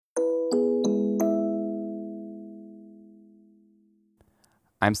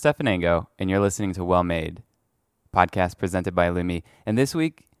I'm Stefan Ango, and you're listening to Well Made, podcast presented by Lumi. And this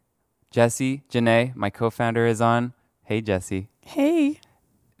week, Jesse Janae, my co-founder, is on. Hey, Jesse. Hey.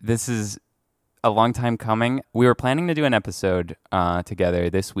 This is a long time coming. We were planning to do an episode together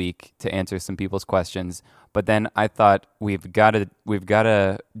this week to answer some people's questions, but then I thought we've got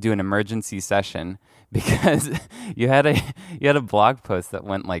to do an emergency session because you had a blog post that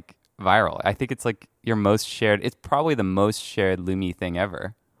went like viral. I think it's like your most shared. It's probably the most shared Lumi thing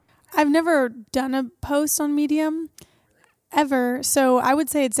ever. I've never done a post on Medium ever, so I would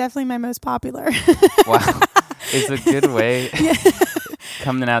say it's definitely my most popular. Wow. It's a good way.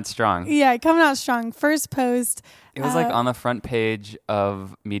 Coming out strong. Yeah, coming out strong. First post. It was like on the front page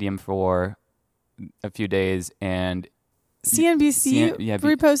of Medium for a few days, and CNBC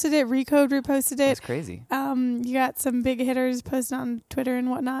reposted it, Recode reposted it. It's crazy. You got some big hitters posted on Twitter and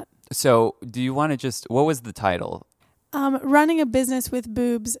whatnot. So do you want to what was the title? Running a business with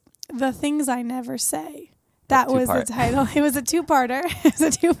boobs, the things I never say. That was the title. It was a two-parter. It was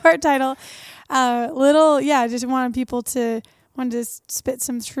a two-part title. Just wanted to spit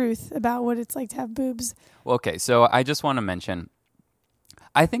some truth about what it's like to have boobs. Well, okay, so I just want to mention,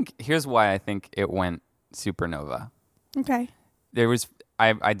 here's why I think it went supernova. Okay.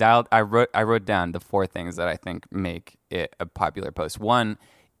 I wrote down the four things that I think make it a popular post. One,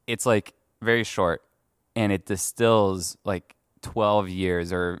 it's like very short, and it distills like 12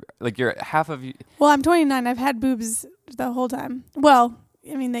 years or like you're half of you. Well, I'm 29. I've had boobs the whole time. Well,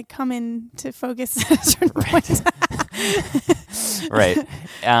 I mean, they come in to focus at a certain point. Right.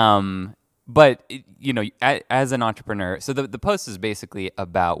 But as an entrepreneur, so the post is basically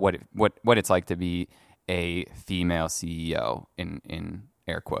about what it's like to be a female CEO in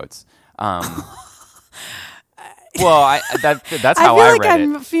air quotes. Well, that's how I read it. I feel like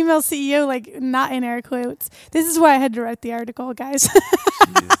I'm a female CEO, like not in air quotes. This is why I had to write the article, guys.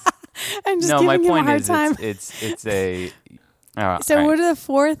 I'm just giving him a hard time. It's a. So right. What are the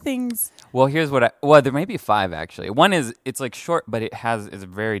four things? Well, here's there may be five actually. One is it's like short, but it's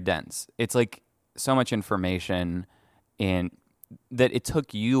very dense. It's like so much information in that it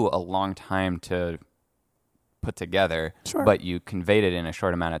took you a long time to put together, sure. But you conveyed it in a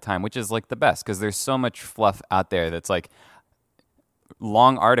short amount of time, which is like the best because there's so much fluff out there that's like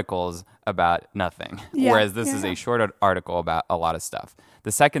long articles about nothing, whereas this is a short article about a lot of stuff.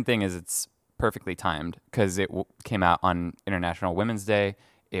 The second thing is it's perfectly timed because it came out on International Women's Day.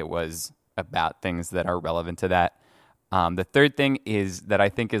 It was about things that are relevant to that. The third thing is that I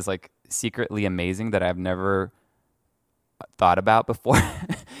think is like secretly amazing that I've never thought about before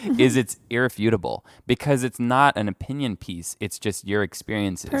is it's irrefutable because it's not an opinion piece. It's just your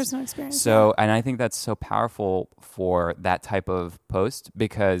experiences. Personal experience. So, and I think that's so powerful for that type of post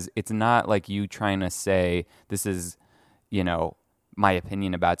because it's not like you trying to say this is, my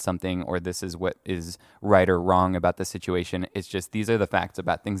opinion about something or this is what is right or wrong about the situation. It's just these are the facts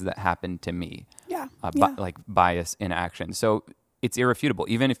about things that happened to me. Yeah. Like bias in action. So it's irrefutable.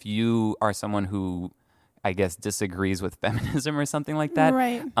 Even if you are someone who I guess disagrees with feminism or something like that.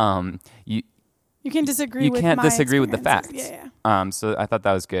 Right. You can disagree. You with can't my disagree with the facts. Yeah. So I thought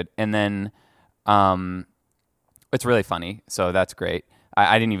that was good, and then, it's really funny. So that's great.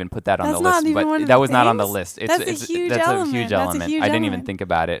 I didn't even put that on the list, but that was not on the list. That's a huge element. I didn't even think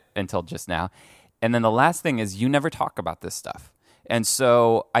about it until just now. And then the last thing is you never talk about this stuff, and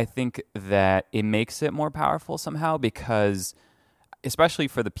so I think that it makes it more powerful somehow because. Especially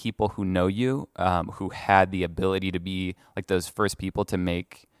for the people who know you, who had the ability to be like those first people to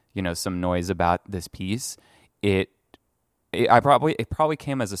make, some noise about this piece, it probably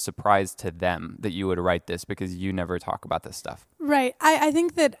came as a surprise to them that you would write this because you never talk about this stuff. Right. I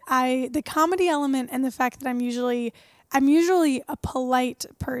think that the comedy element and the fact that I'm usually a polite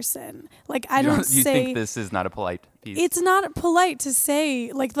person. Like I don't say. You think this is not a polite piece? It's not polite to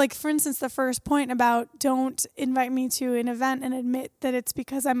say like for instance the first point about don't invite me to an event and admit that it's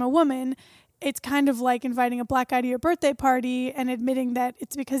because I'm a woman. It's kind of like inviting a black guy to your birthday party and admitting that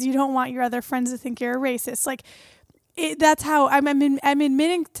it's because you don't want your other friends to think you're a racist. Like that's how I'm admitting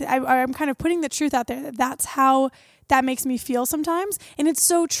I'm kind of putting the truth out there that's how that makes me feel sometimes. And it's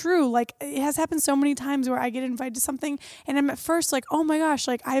so true. Like it has happened so many times where I get invited to something and I'm at first like, oh my gosh,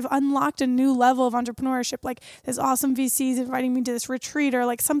 like I've unlocked a new level of entrepreneurship. Like this awesome VC's inviting me to this retreat or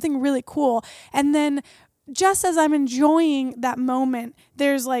like something really cool. And then just as I'm enjoying that moment,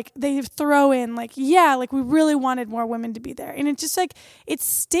 there's like, they throw in like, yeah, like we really wanted more women to be there. And it's just like, it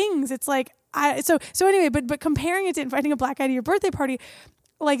stings. It's like, so anyway, but comparing it to inviting a black guy to your birthday party,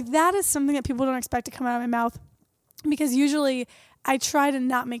 like that is something that people don't expect to come out of my mouth. Because usually I try to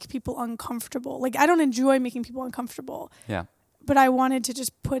not make people uncomfortable. Like I don't enjoy making people uncomfortable. Yeah. but I wanted to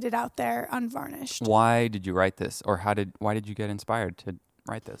just put it out there unvarnished. Why did you write this, or why did you get inspired to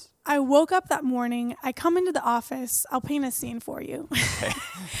write this? I woke up that morning. I come into the office. I'll paint a scene for you. Okay.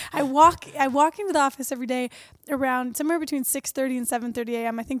 I walk into the office every day around somewhere between 6:30 and 7:30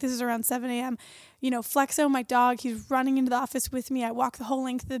 a.m. I think this is around 7 a.m. Flexo, my dog, he's running into the office with me. I walk the whole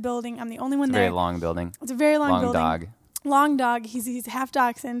length of the building. I'm the only one there. It's a very long building. It's a very long building. Dog. Long dog. He's half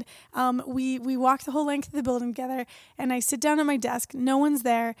dachshund. We walk the whole length of the building together, and I sit down at my desk. No one's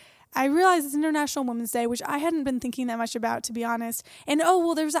there. I realize it's International Women's Day, which I hadn't been thinking that much about, to be honest. And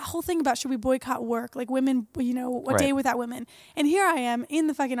there was that whole thing about should we boycott work, like women, a day without women. And here I am in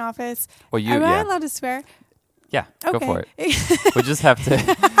the fucking office. Well, am I allowed to swear? Yeah, okay. Go for it. We just have to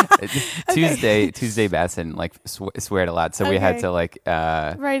Tuesday Basson swear it a lot, so we had to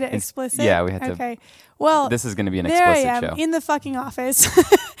write it explicit. Yeah, we had to. Okay. Well, this is going to be an explicit show. There I am in the fucking office,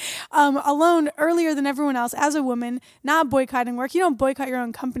 alone earlier than everyone else as a woman, not boycotting work. You don't boycott your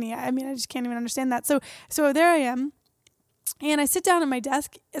own company. I mean, I just can't even understand that. So there I am, and I sit down at my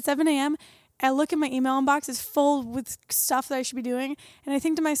desk at 7 a.m. I look at my email inbox; it's full with stuff that I should be doing, and I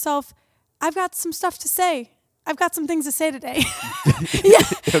think to myself, I've got some stuff to say. I've got some things to say today. Yeah,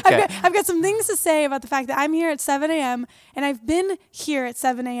 okay. I've got some things to say about the fact that I'm here at 7 a.m. and I've been here at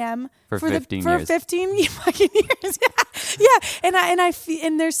 7 a.m. for 15 years. For 15 fucking years. Yeah.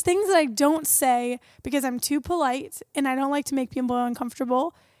 And there's things that I don't say because I'm too polite and I don't like to make people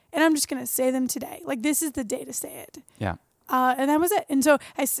uncomfortable. And I'm just going to say them today. Like, this is the day to say it. Yeah. And that was it. And so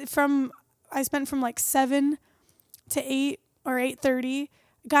I spent from 7 to 8 or 8:30.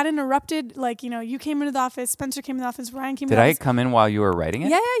 Got interrupted, you came into the office, Spencer came in the office, Ryan came in the office. Did I come in while you were writing it?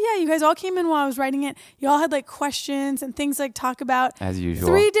 Yeah. You guys all came in while I was writing it. You all had questions and things talk about. As usual.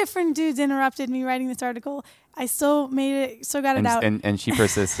 3 different dudes interrupted me writing this article. I still got it out. And she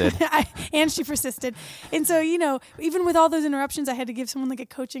persisted. And she persisted. And so, even with all those interruptions, I had to give someone a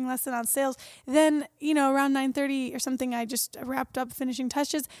coaching lesson on sales. Then, around 9:30 or something, I just wrapped up finishing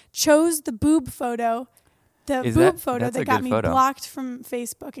touches, chose the boob photo. That got me blocked from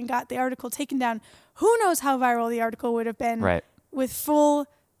Facebook and got the article taken down. Who knows how viral the article would have been with full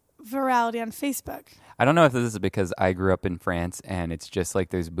virality on Facebook. I don't know if this is because I grew up in France and it's just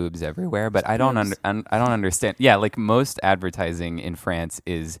there's boobs everywhere, but I don't understand. Yeah, most advertising in France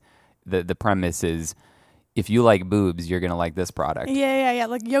is the premise is if you like boobs, you're going to like this product. Yeah,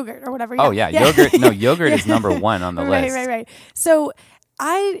 like yogurt or whatever. Oh, yeah. Yogurt. No, yogurt is number 1 on the list. Right. So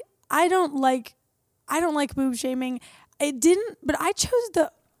I don't like boob shaming. It didn't, but I chose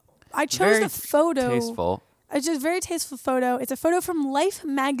the photo. Tasteful. It's just a very tasteful photo. It's a photo from Life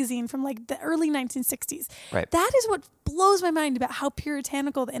magazine from the early 1960s. Right. That is what blows my mind about how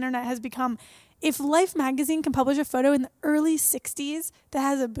puritanical the internet has become. If Life magazine can publish a photo in the early 60s that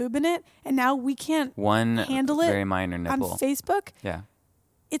has a boob in it, and now we can't handle it very minor nipple on Facebook. Yeah.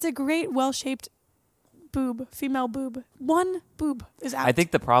 It's a great, well-shaped boob, female boob. One boob is out. I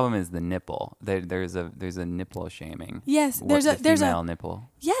think the problem is the nipple. There's a nipple shaming. Yes, there's a female nipple.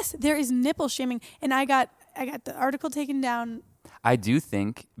 Yes, there is nipple shaming, and I got the article taken down. I do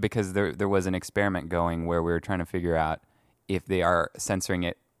think because there was an experiment going where we were trying to figure out if they are censoring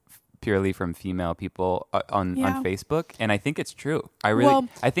it purely from female people on Facebook, and I think it's true.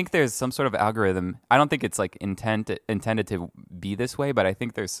 I think there's some sort of algorithm. I don't think it's intended to be this way, but I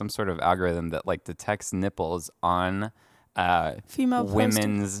think there's some sort of algorithm that detects nipples on female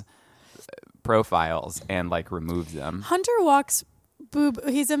women's profiles and removes them. Hunter Walk's boob.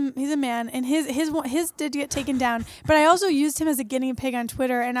 He's a man, and his did get taken down. But I also used him as a guinea pig on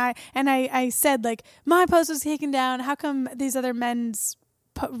Twitter, and I said my post was taken down. How come these other men's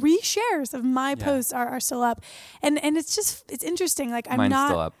reshares of my posts are still up? And it's interesting. I'm Mine's not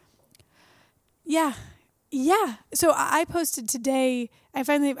still up. Yeah. So I posted today. I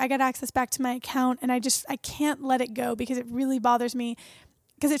got access back to my account, and I can't let it go because it really bothers me.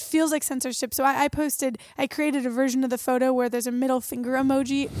 Because it feels like censorship. So I created a version of the photo where there's a middle finger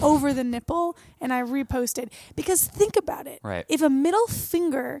emoji over the nipple, and I reposted. Because think about it. Right. If a middle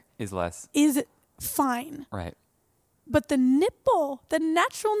finger is fine. Right. But the nipple, the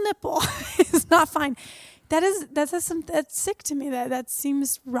natural nipple, is not fine. That's sick to me. That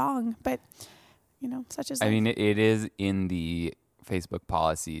seems wrong. But, such as life. I mean, it is in the Facebook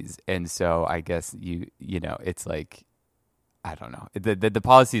policies. And so I guess it's I don't know. The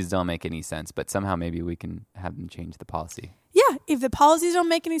policies don't make any sense, but somehow maybe we can have them change the policy. Yeah, if the policies don't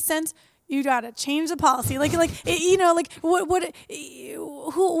make any sense, you gotta change the policy. We're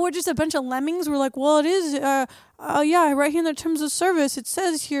just a bunch of lemmings. We're well, it is. Right here in the terms of service, it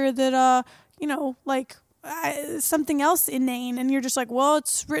says here that something else inane, and you're just like, well,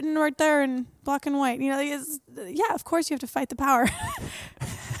 it's written right there in black and white. Yeah, of course you have to fight the power.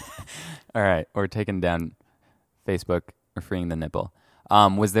 All right, or taking down Facebook or freeing the nipple.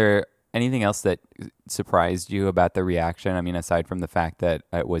 Was there anything else that surprised you about the reaction? I mean, aside from the fact that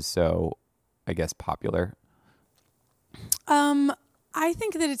it was so, I guess, popular. I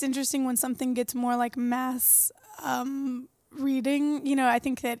think that it's interesting when something gets more like mass reading. I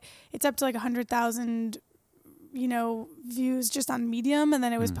think that it's up to like 100,000, views just on Medium, and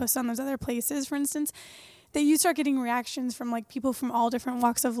then it was posted on those other places, for instance, that you start getting reactions from like people from all different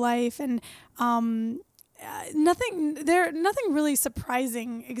walks of life, and nothing really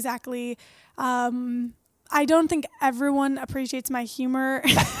surprising exactly. I don't think everyone appreciates my humor.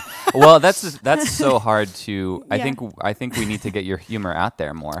 Well, that's so hard to. Yeah. I think we need to get your humor out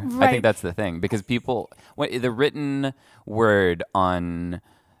there more. Right. I think that's the thing, because the written word on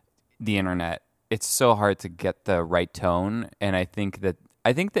the internet, it's so hard to get the right tone, and I think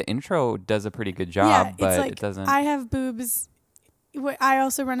the intro does a pretty good job, Yeah, but it's like, it doesn't. I have boobs. I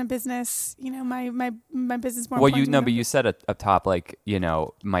also run a business. My business more. Well, important but you said up top, like,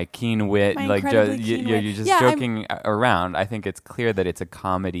 my keen wit, My like incredibly keen wit. you're just Yeah, joking around. I think it's clear that it's a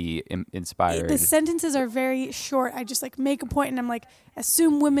comedy inspired. The sentences are very short. I just like make a point and I'm like,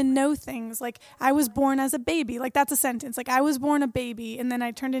 assume women know things. Like, I was born as a baby. Like, that's a sentence. Like, I was born a baby and then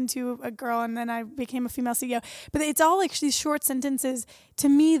I turned into a girl and then I became a female CEO. But it's all like these short sentences to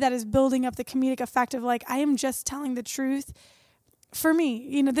me that is building up the comedic effect of like, I am just telling the truth. For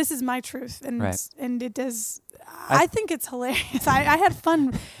me, this is my truth, and Right. and it does. I think it's hilarious. I had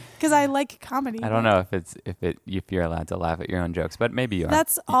fun because I like comedy. I don't know if you're allowed to laugh at your own jokes, but maybe you are.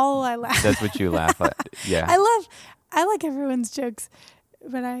 That's all I laugh. That's what you laugh at. Yeah. I like everyone's jokes,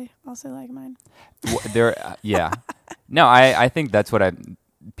 but I also like mine. Yeah. No, I think that's what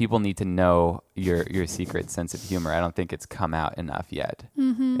people need to know your secret sense of humor. I don't think it's come out enough yet.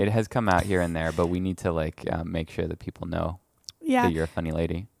 Mm-hmm. It has come out here and there, but we need to make sure that people know Yeah, that you're a funny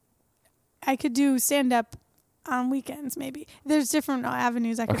lady. I could do stand up on weekends. Maybe there's different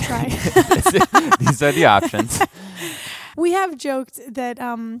avenues I could try. These are the options We have joked that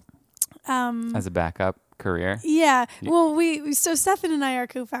as a backup career. Yeah. Well, so Stefan and I are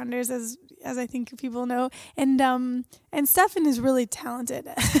co-founders, as I think people know, and Stefan is really talented.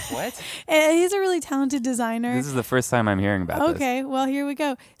 What? And he's a really talented designer. This is the first time I'm hearing about this. Okay, well, here we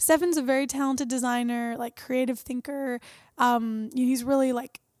go. Stefan's a very talented designer, like creative thinker. He's really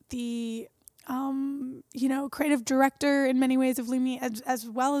like the creative director in many ways of Lumi, as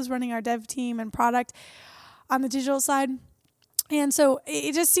well as running our dev team and product on the digital side. And so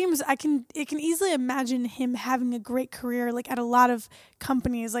it just seems it can easily imagine him having a great career like at a lot of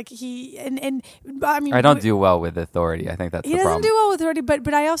companies. Like I mean, I don't do well with authority. I think that's the problem. He doesn't do well with authority,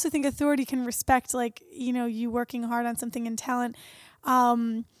 but I also think authority can respect like you working hard on something in talent.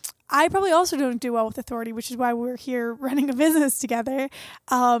 I probably also don't do well with authority, which is why we're here running a business together.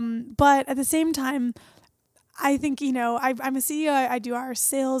 But at the same time, I think, I'm a CEO, I do our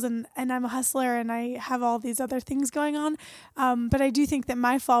sales and I'm a hustler and I have all these other things going on. But I do think that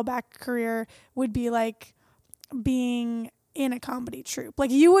my fallback career would be like being in a comedy troupe.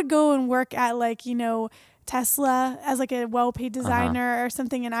 Like you would go and work at like, Tesla as like a well-paid designer or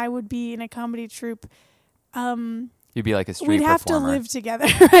something. And I would be in a comedy troupe. You'd be like a street We'd have performer. to live together,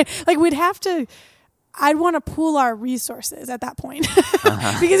 right? Like I'd want to pool our resources at that point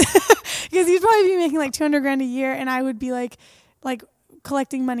because he'd probably be making like $200,000 a year and I would be like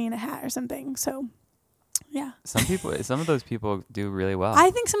collecting money in a hat or something. So yeah. Some of those people do really well. I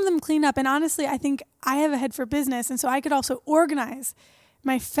think some of them clean up, and honestly, I think I have a head for business, and so I could also organize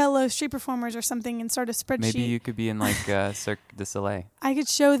my fellow street performers or something and start a spreadsheet. Maybe you could be in like Cirque du Soleil. I could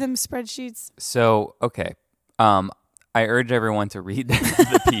show them spreadsheets. So, okay. I urge everyone to read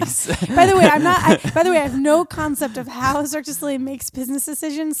the piece. By the way, I have no concept of how Cirque du Soleil makes business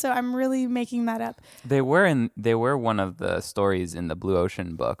decisions, so I'm really making that up. They were one of the stories in the Blue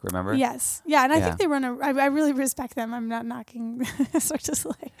Ocean book, remember? Yes. Yeah, and I think they run I really respect them. I'm not knocking Cirque du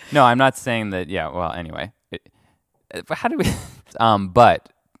Soleil. No, I'm not saying that. Yeah, well, anyway. How do we but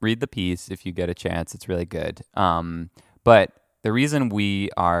read the piece if you get a chance. It's really good. But the reason we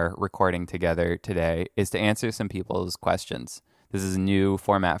are recording together today is to answer some people's questions. This is a new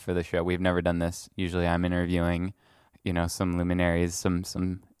format for the show. We've never done this. Usually I'm interviewing, some luminaries,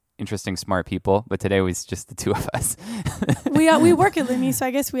 some interesting, smart people. But today was just the two of us. We work at Lumi, so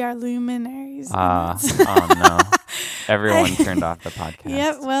I guess we are luminaries. Oh, no. Everyone turned off the podcast.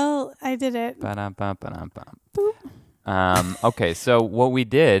 Yep, well, I did it. Boop. Okay, so what we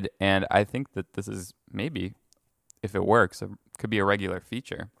did, and I think that this is maybe, if it works, could be a regular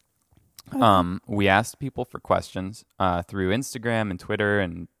feature. We asked people for questions through Instagram and Twitter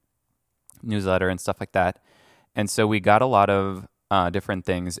and newsletter and stuff like that. And so we got a lot of different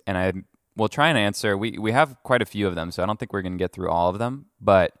things, and I will try and answer. We have quite a few of them, so I don't think we're going to get through all of them,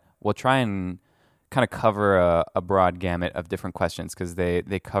 but we'll try and kind of cover a broad gamut of different questions because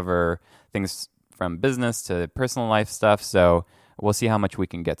they cover things from business to personal life stuff. So we'll see how much we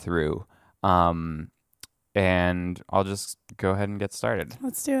can get through. And I'll just go ahead and get started.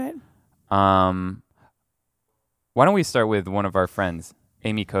 Let's do it. Why don't we start with one of our friends,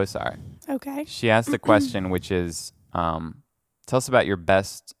 Amy Kosar? Okay. She asked a question, which is, tell us about your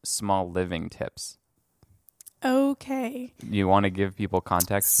best small living tips. Okay. You want to give people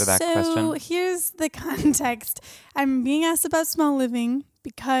context for that question? So here's the context. I'm being asked about small living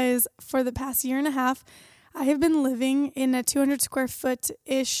because for the past year and a half, I have been living in a 200 square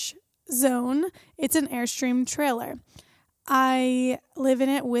foot-ish zone. It's an Airstream trailer. I live in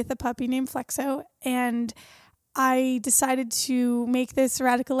it with a puppy named Flexo, and I decided to make this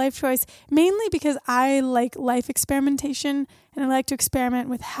radical life choice mainly because I like life experimentation, and I like to experiment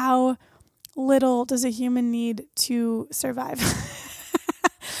with how little does a human need to survive.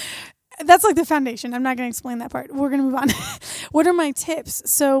 That's like the foundation. I'm not going to explain that part. We're going to move on. What are my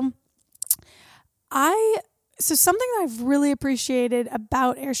tips? So something that I've really appreciated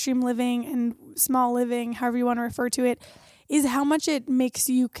about Airstream living and small living, however you want to refer to it, is how much it makes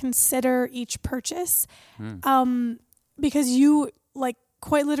you consider each purchase. Because you like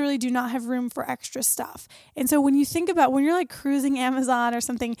quite literally do not have room for extra stuff. And so when you think about when you're like cruising Amazon or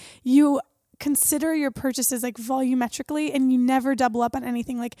something, you consider your purchases like volumetrically and you never double up on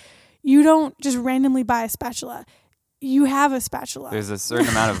anything. Like you don't just randomly buy a spatula. You have a spatula. There's a certain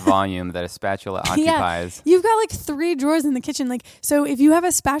amount of volume that a spatula occupies. Yeah. You've got like 3 drawers in the kitchen. Like, so if you have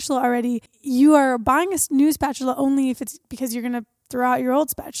a spatula already, you are buying a new spatula only if it's because you're going to throw out your old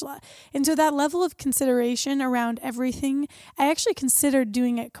spatula. And so that level of consideration around everything, I actually considered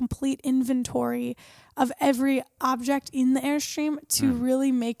doing a complete inventory of every object in the Airstream to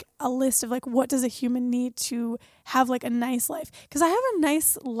really make a list of like, what does a human need to have like a nice life? Because I have a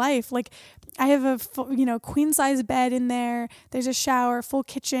nice life. Like I have a queen size bed in there. There's a shower, full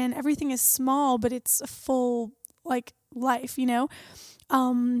kitchen. Everything is small, but it's a full like life,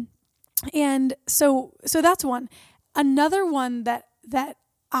 And so that's one. Another one that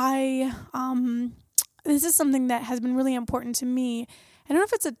I this is something that has been really important to me. I don't know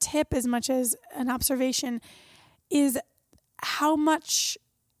if it's a tip as much as an observation, is how much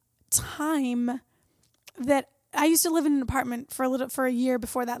time that I used to live in an apartment for a year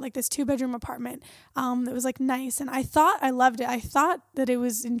before that, like this 2-bedroom apartment that was like nice. And I thought I loved it. I thought that it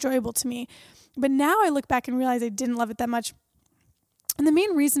was enjoyable to me. But now I look back and realize I didn't love it that much. And the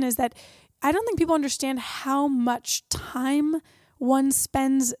main reason is that I don't think people understand how much time one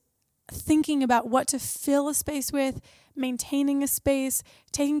spends thinking about what to fill a space with, maintaining a space,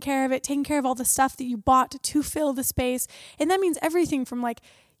 taking care of it, taking care of all the stuff that you bought to fill the space. And that means everything from like,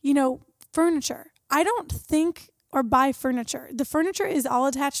 furniture. I don't think or buy furniture. The furniture is all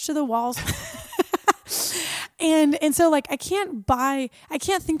attached to the walls. and so like I can't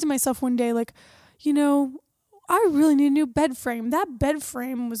think to myself one day like, I really need a new bed frame. That bed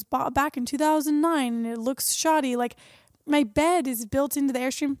frame was bought back in 2009 and it looks shoddy. Like my bed is built into the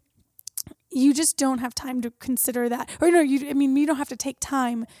Airstream. You just don't have time to consider that. Or you don't have to take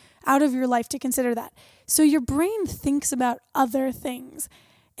time out of your life to consider that. So your brain thinks about other things.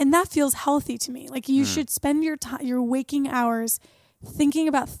 And that feels healthy to me. Like you should spend your waking hours thinking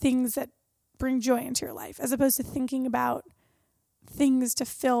about things that bring joy into your life as opposed to thinking about things to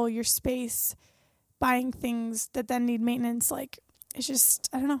fill your space, buying things that then need maintenance. Like it's just,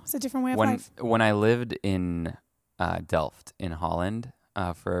 I don't know, it's a different way of life. When I lived in Delft in Holland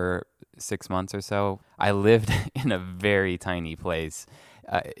for 6 months or so, I lived in a very tiny place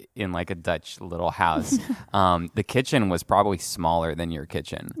in like a Dutch little house. The kitchen was probably smaller than your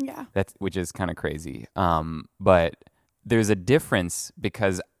kitchen. Yeah. Which is kind of crazy. But there's a difference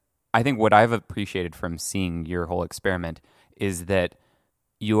because I think what I've appreciated from seeing your whole experiment is that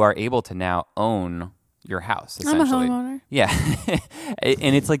you are able to now own your house, essentially. I'm a homeowner. Yeah.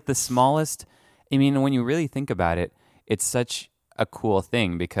 And it's like the smallest. I mean, when you really think about it, it's such a cool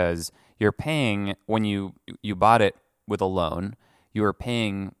thing because you're paying, when you bought it with a loan, you were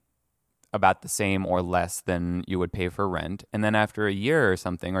paying about the same or less than you would pay for rent. And then after a year or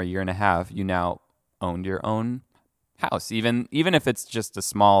something, or a year and a half, you now owned your own house. Even if it's just a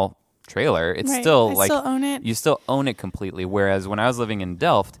small trailer, it's right. still I like still own it. You still own it completely. Whereas when I was living in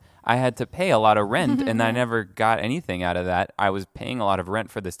Delft, I had to pay a lot of rent and I never got anything out of that. I was paying a lot of rent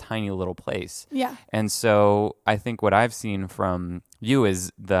for this tiny little place. Yeah. And so I think what I've seen from you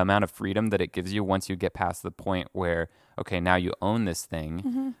is the amount of freedom that it gives you once you get past the point where, okay, now you own this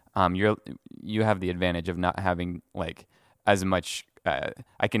thing. You have the advantage of not having like as much.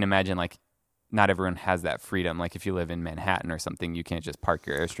 I can imagine like not everyone has that freedom. Like if you live in Manhattan or something, you can't just park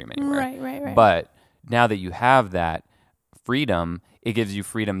your Airstream anywhere. Right. But now that you have that freedom, it gives you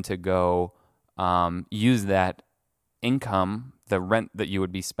freedom to go use that income, the rent that you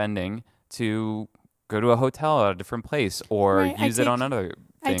would be spending, to go to a hotel at a different place or use it on other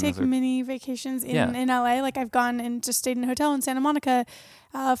things. I take mini vacations in LA. Like I've gone and just stayed in a hotel in Santa Monica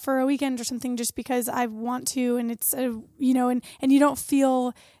for a weekend or something just because I want to. And it's, and you don't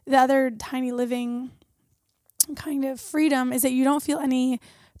feel the other tiny living kind of freedom is that you don't feel any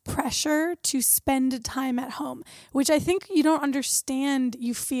pressure to spend time at home, which I think you don't understand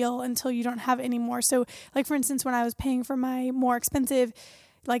you feel until you don't have it anymore. So like, for instance, when I was paying for my more expensive,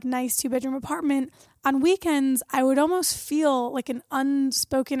 like nice 2-bedroom apartment, on weekends, I would almost feel like an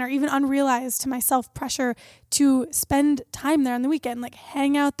unspoken or even unrealized to myself pressure to spend time there on the weekend, like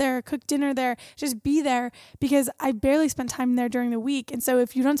hang out there, cook dinner there, just be there, because I barely spent time there during the week. And so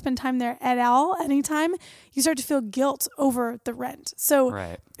if you don't spend time there at all, anytime, you start to feel guilt over the rent. So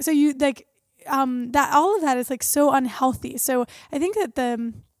you like, that all of that is like so unhealthy. So I think that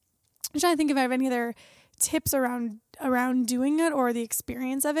I'm trying to think if I have any other tips around doing it or the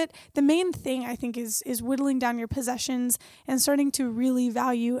experience of it. The main thing I think is whittling down your possessions and starting to really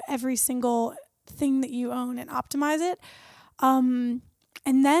value every single thing that you own and optimize it. And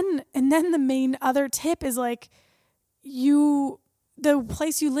then the main other tip is like the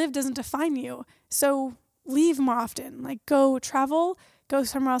place you live doesn't define you. So leave more often, like go travel, go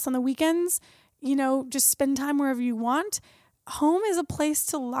somewhere else on the weekends, just spend time wherever you want. Home is a place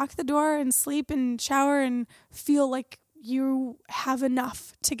to lock the door and sleep and shower and feel like you have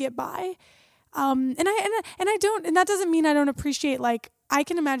enough to get by. And that doesn't mean I don't appreciate, like, I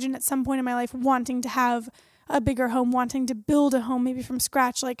can imagine at some point in my life wanting to have a bigger home, wanting to build a home maybe from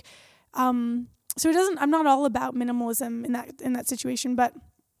scratch. Like, so I'm not all about minimalism in that situation, but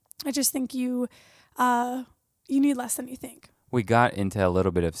I just think you need less than you think. We got into a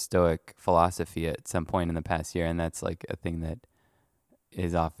little bit of Stoic philosophy at some point in the past year, and that's like a thing that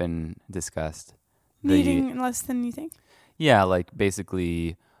is often discussed. Needing less than you think? Yeah, like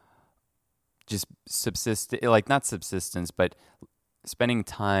basically just not subsistence, but spending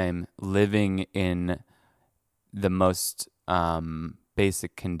time living in the most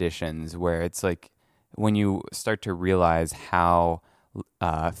basic conditions, where it's like when you start to realize how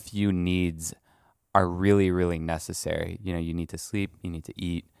few needs are really, really necessary. You need to sleep, you need to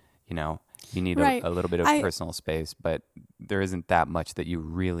eat, you need a little bit of personal space, but there isn't that much that you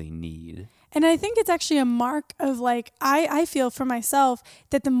really need. And I think it's actually a mark of like, I feel for myself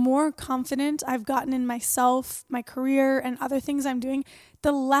that the more confident I've gotten in myself, my career, and other things I'm doing,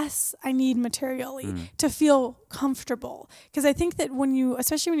 the less I need materially to feel comfortable. Because I think that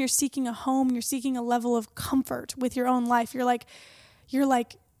especially when you're seeking a home, you're seeking a level of comfort with your own life. You're like,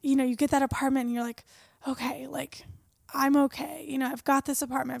 you get that apartment and you're like, okay, like I'm okay. I've got this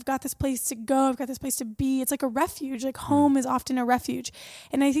apartment. I've got this place to go. I've got this place to be. It's like a refuge. Like home is often a refuge.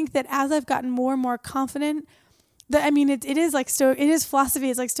 And I think that as I've gotten more and more confident, it is like Stoic. It is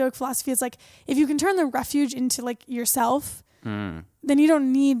philosophy. It's like Stoic philosophy. It's like if you can turn the refuge into like yourself, then you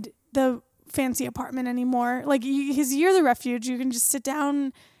don't need the fancy apartment anymore. Like because you're the refuge. You can just sit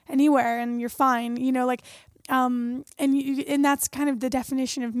down anywhere and you're fine. And that's kind of the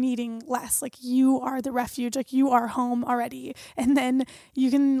definition of needing less. Like you are the refuge, like you are home already, and then you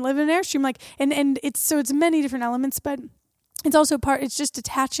can live in an Airstream. Like and it's many different elements, but it's also it's just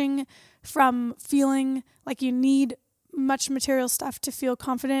detaching from feeling like you need much material stuff to feel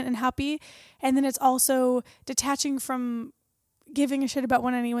confident and happy, and then it's also detaching from giving a shit about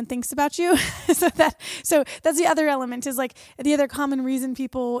what anyone thinks about you. so that's the other element, is like the other common reason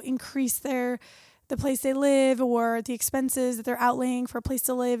people increase the place they live or the expenses that they're outlaying for a place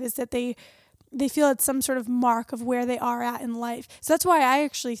to live is that they feel it's some sort of mark of where they are at in life. So that's why I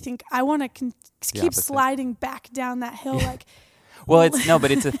actually think I want to keep sliding back down that hill. Like, well,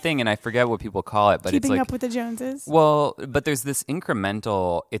 but it's a thing, and I forget what people call it, but keeping it's like up with the Joneses. Well, but there's this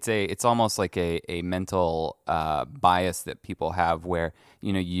incremental. It's almost like a mental bias that people have, where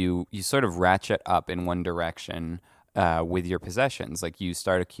you sort of ratchet up in one direction with your possessions. Like you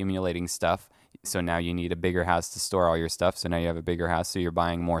start accumulating stuff. So now you need a bigger house to store all your stuff. So now you have a bigger house, so you're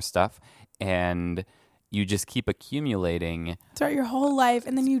buying more stuff. And you just keep accumulating throughout your whole life,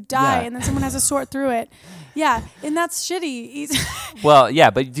 and then you die, and then someone has to sort through it. Yeah, and that's shitty. Well, yeah,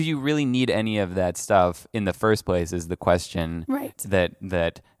 but do you really need any of that stuff in the first place is the question. Right.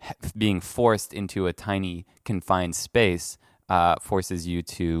 That being forced into a tiny confined space forces you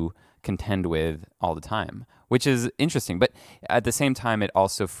to contend with all the time, which is interesting. But at the same time, it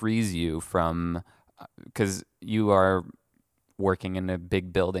also frees you from, because you are working in a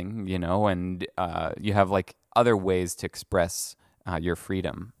big building, and you have like other ways to express your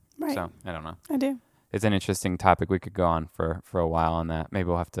freedom. Right. So I don't know. I do. It's an interesting topic. We could go on for a while on that. Maybe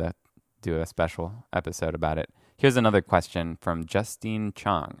we'll have to do a special episode about it. Here's another question from Justine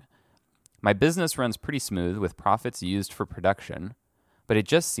Chong. My business runs pretty smooth with profits used for production, but it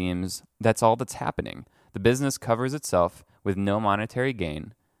just seems that's all that's happening. The business covers itself with no monetary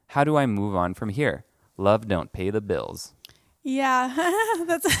gain. How do I move on from here? Love don't pay the bills. Yeah,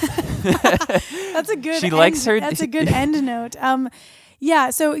 that's a good. That's a good end note. Yeah,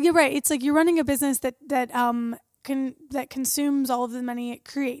 so you're right. It's like you're running a business that consumes all of the money it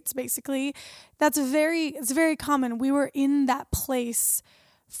creates. Basically, it's very common. We were in that place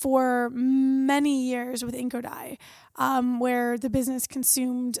for many years with Inkodye, where the business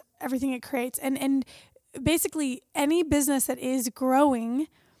consumed everything it creates, and basically any business that is growing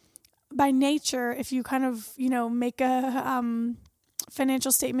by nature, if you kind of, make a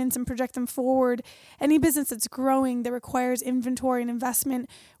financial statements and project them forward, any business that's growing that requires inventory and investment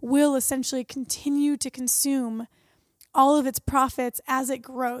will essentially continue to consume all of its profits as it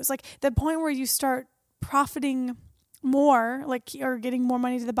grows. Like the point where you start profiting more, or getting more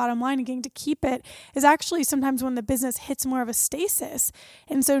money to the bottom line and getting to keep it, is actually sometimes when the business hits more of a stasis.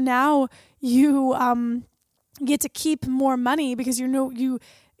 And so now you get to keep more money because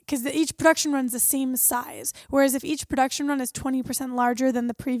because each production run is the same size. Whereas if each production run is 20% larger than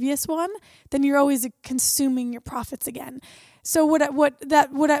the previous one, then you're always consuming your profits again. So what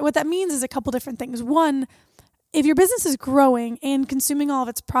that means is a couple different things. One, if your business is growing and consuming all of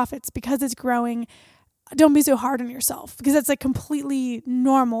its profits because it's growing, don't be so hard on yourself, because that's like completely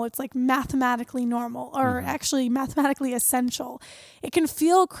normal. It's like mathematically normal, or actually mathematically essential. It can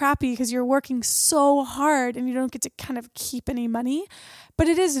feel crappy because you're working so hard and you don't get to kind of keep any money, but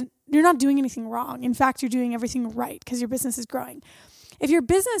you're not doing anything wrong. In fact, you're doing everything right because your business is growing. If your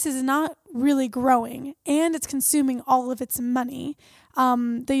business is not really growing and it's consuming all of its money,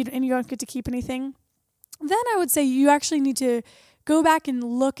 and you don't get to keep anything, then I would say you actually need to go back and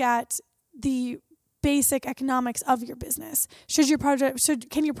look at the basic economics of your business. Can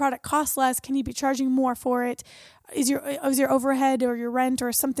your product cost less? Can you be charging more for it? Is your overhead or your rent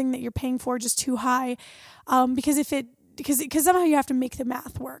or something that you're paying for just too high? Because somehow you have to make the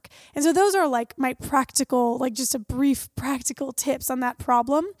math work. And so those are like my practical, like just a brief practical tips on that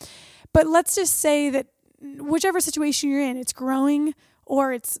problem. But let's just say that whichever situation you're in, it's growing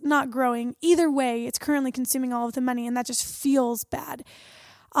or it's not growing. Either way, it's currently consuming all of the money, and that just feels bad.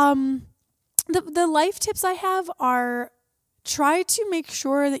 The life tips I have are, try to make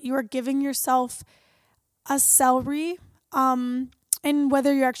sure that you are giving yourself a salary, and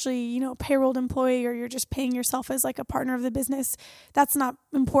whether you're actually, a payrolled employee or you're just paying yourself as like a partner of the business, that's not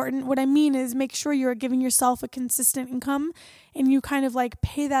important. What I mean is make sure you're giving yourself a consistent income and you kind of like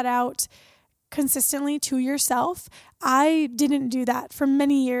pay that out consistently to yourself. I didn't do that for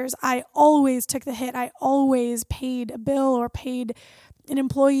many years. I always took the hit. I always paid a bill or paid an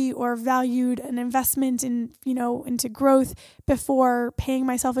employee or valued an investment in, into growth before paying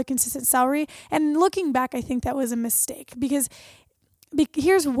myself a consistent salary. And looking back, I think that was a mistake because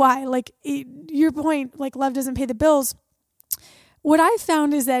here's why. Like your point, like love doesn't pay the bills. What I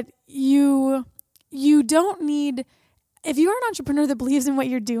found is that you don't need, if you are an entrepreneur that believes in what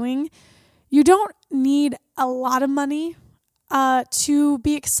you're doing, you don't need a lot of money to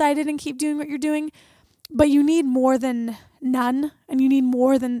be excited and keep doing what you're doing, but you need more than none, and you need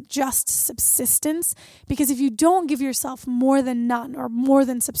more than just subsistence, because if you don't give yourself more than none or more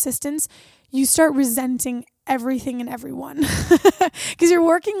than subsistence, you start resenting everything and everyone because you're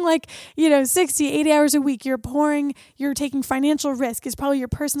working like 60, 80 hours a week. You're taking financial risk. It's probably your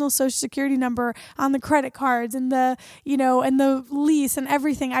personal social security number on the credit cards and the and the lease and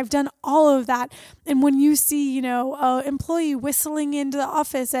everything. I've done all of that. And when you see a employee whistling into the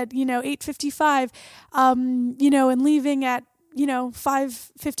office at 8:55 and leaving at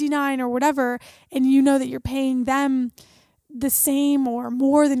 5:59 or whatever, and you know that you're paying them the same or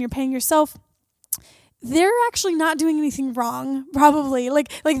more than you're paying yourself, they're actually not doing anything wrong, probably. Like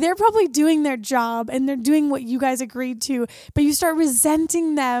they're probably doing their job and they're doing what you guys agreed to, but you start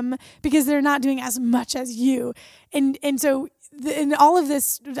resenting them because they're not doing as much as you. And so in all of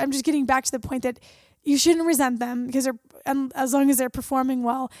this, I'm just getting back to the point that you shouldn't resent them because as long as they're performing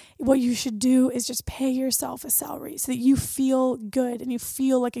well, what you should do is just pay yourself a salary so that you feel good and you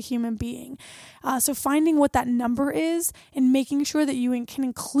feel like a human being. So finding what that number is and making sure that you can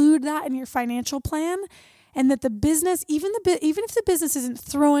include that in your financial plan, and that the business, even if the business isn't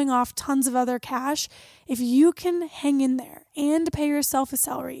throwing off tons of other cash, if you can hang in there and pay yourself a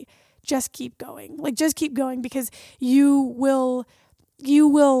salary, just keep going. Like, just keep going, because you will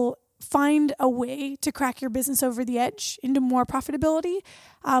find a way to crack your business over the edge into more profitability,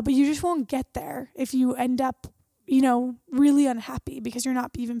 but you just won't get there if you end up, really unhappy because you're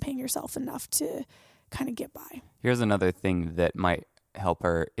not even paying yourself enough to kind of get by. Here's another thing that might help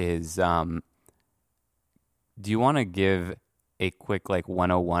her is, do you want to give a quick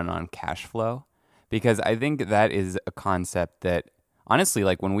 101 on cash flow? Because I think that is a concept that, honestly,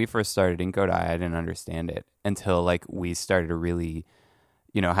 when we first started Inkodai, I didn't understand it until we started to really,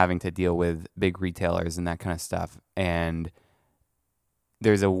 having to deal with big retailers and that kind of stuff. And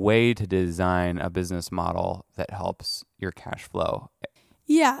there's a way to design a business model that helps your cash flow.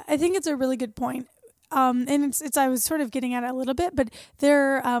 Yeah, I think it's a really good point. And it's I was sort of getting at it a little bit, but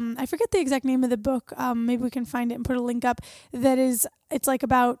there, I forget the exact name of the book. Maybe we can find it and put a link up. It's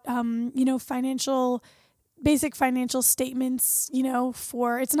about, basic financial statements,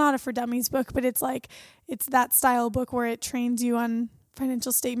 it's not a for dummies book, but it's that style book where it trains you on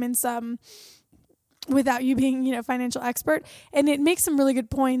financial statements, without you being, financial expert. And it makes some really good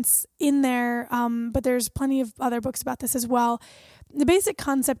points in there. But there's plenty of other books about this as well. The basic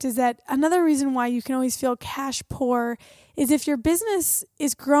concept is that another reason why you can always feel cash poor is if your business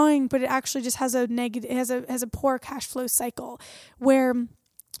is growing, but it actually just has a poor cash flow cycle where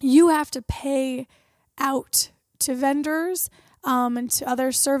you have to pay out to vendors, and to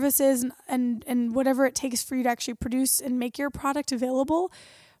other services and whatever it takes for you to actually produce and make your product available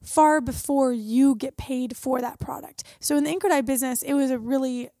far before you get paid for that product. So in the Inkodai business, it was a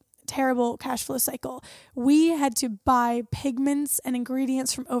really terrible cash flow cycle. We had to buy pigments and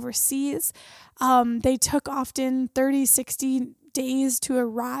ingredients from overseas. They took often 30, 60 days to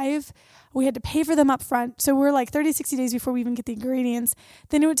arrive. We had to pay for them up front. So we're 30, 60 days before we even get the ingredients.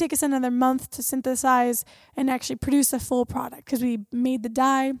 Then it would take us another month to synthesize and actually produce a full product, because we made the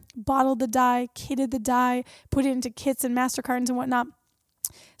dye, bottled the dye, kitted the dye, put it into kits and master cartons and whatnot.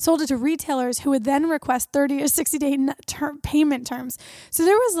 Sold it to retailers who would then request 30 or 60-day payment terms. So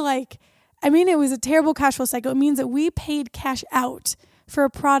there was it was a terrible cash flow cycle. It means that we paid cash out for a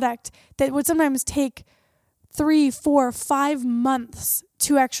product that would sometimes take 3, 4, 5 months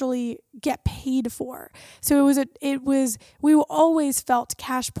to actually get paid for. So we always felt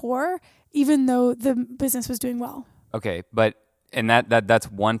cash poor, even though the business was doing well. Okay, and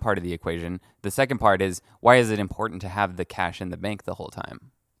that's one part of the equation. The second part is, why is it important to have the cash in the bank the whole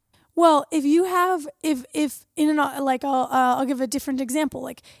time? Well, if you have, I'll give a different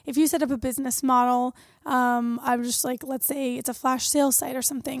example. If you set up a business model, I'm just let's say it's a flash sale site or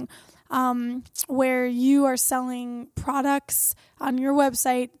something, where you are selling products on your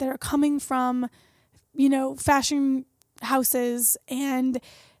website that are coming from, fashion houses, and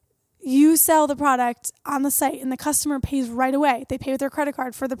you sell the product on the site and the customer pays right away. They pay with their credit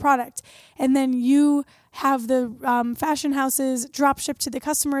card for the product. And then you have the fashion houses drop ship to the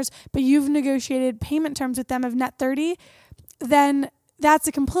customers, but you've negotiated payment terms with them of net 30, then that's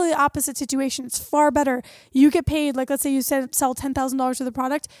a completely opposite situation. It's far better. You get paid, let's say you sell $10,000 for the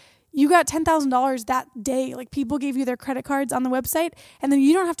product. You got $10,000 that day. People gave you their credit cards on the website, and then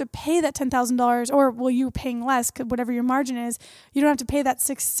you don't have to pay that $10,000, or you're paying less, whatever your margin is. You don't have to pay that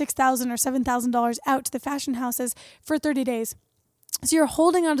 $6,000 or $7,000 out to the fashion houses for 30 days. So you're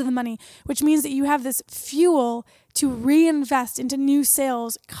holding onto the money, which means that you have this fuel to reinvest into new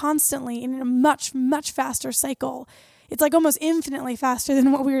sales constantly in a much, much faster cycle. It's almost infinitely faster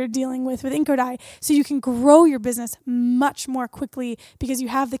than what we were dealing with Inkodai. So you can grow your business much more quickly because you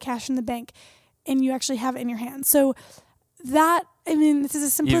have the cash in the bank and you actually have it in your hands. So this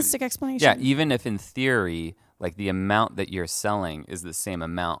is a simplistic explanation. Yeah, even if in theory, the amount that you're selling is the same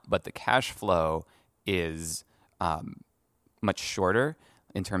amount, but the cash flow is much shorter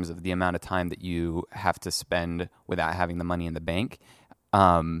in terms of the amount of time that you have to spend without having the money in the bank.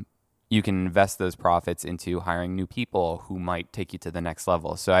 You can invest those profits into hiring new people who might take you to the next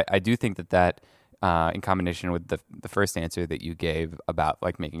level. So I do think that in combination with the first answer that you gave about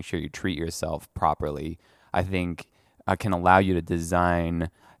making sure you treat yourself properly, I think can allow you to design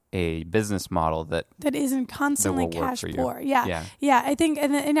a business model that isn't constantly that will work cash for you. poor. Yeah. I think,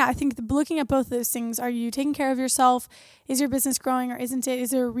 and I think looking at both of those things, are you taking care of yourself? Is your business growing or isn't it? Is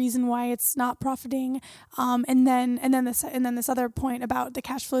there a reason why it's not profiting? And then this other point about the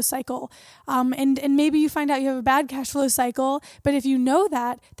cash flow cycle. And maybe you find out you have a bad cash flow cycle, but if you know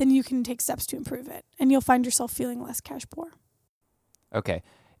that, then you can take steps to improve it, and you'll find yourself feeling less cash poor. Okay.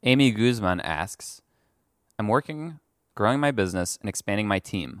 Amy Guzman asks, I'm growing my business and expanding my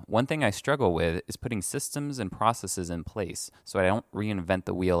team. One thing I struggle with is putting systems and processes in place so I don't reinvent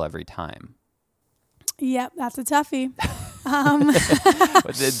the wheel every time. Yep, that's a toughie.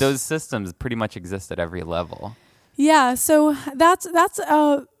 Those systems pretty much exist at every level. Yeah, so that's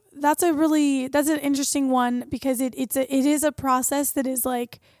an interesting one, because it is a process that is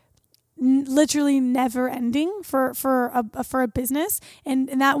like literally never ending for a business, and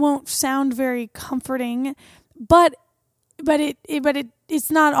that won't sound very comforting, but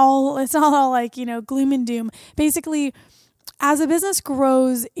it's not all like, gloom and doom. Basically, as a business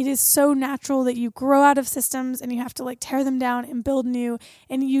grows, it is so natural that you grow out of systems and you have to like tear them down and build new,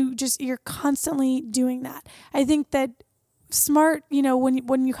 and you're constantly doing that. I think that smart,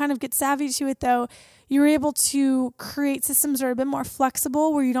 when you kind of get savvy to it though, you're able to create systems that are a bit more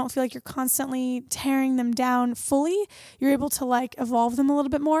flexible, where you don't feel like you're constantly tearing them down fully. You're able to like evolve them a little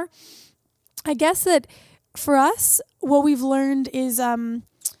bit more. I guess that for us, what we've learned is a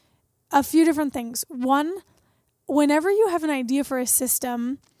few different things. One, whenever you have an idea for a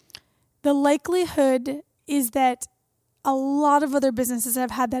system, the likelihood is that a lot of other businesses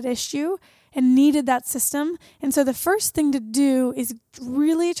have had that issue and needed that system. And so the first thing to do is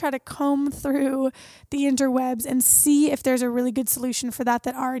really try to comb through the interwebs and see if there's a really good solution for that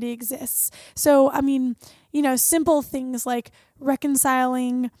already exists. So, I mean, simple things like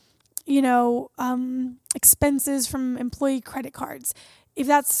reconciling expenses from employee credit cards. If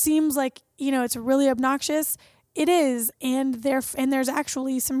that seems like, it's really obnoxious, it is. And there's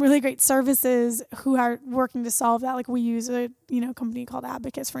actually some really great services who are working to solve that. Like we use a, company called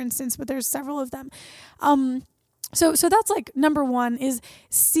Abacus, for instance, but there's several of them. So that's like number one, is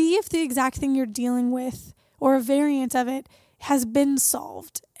see if the exact thing you're dealing with or a variant of it has been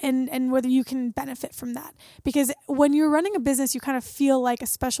solved, and whether you can benefit from that. Because when you're running a business, you kind of feel like a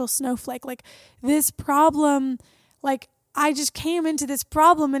special snowflake. Like this problem, like I just came into this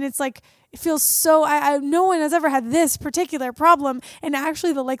problem and it's like, it feels so, no one has ever had this particular problem. And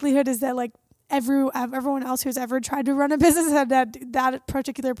actually the likelihood is that like everyone else who's ever tried to run a business had that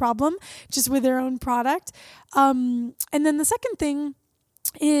particular problem just with their own product. And then the second thing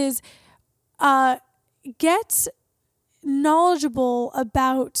is get knowledgeable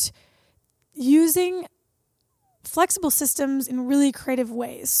about using flexible systems in really creative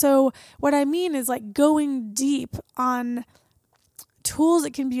ways. So what I mean is like going deep on tools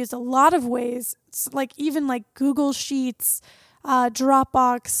that can be used a lot of ways, like even like Google Sheets,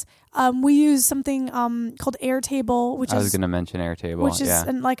 Dropbox. We use something called Airtable, which I was going to mention Airtable, which is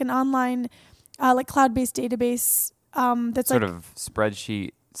an online like cloud-based database that's sort like of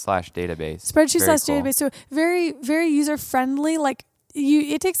spreadsheet/database. Database. So very, very user-friendly. Like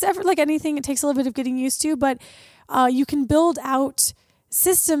it takes effort, like anything, it takes a little bit of getting used to, but you can build out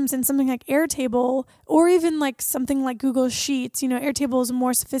systems in something like Airtable, or even like something like Google Sheets. Airtable is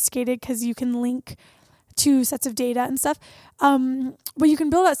more sophisticated because you can link two sets of data and stuff. But you can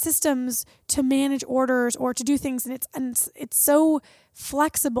build out systems to manage orders or to do things, and it's so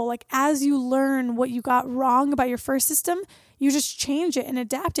flexible. Like as you learn what you got wrong about your first system, you just change it and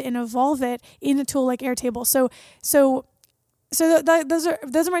adapt it and evolve it in a tool like Airtable. So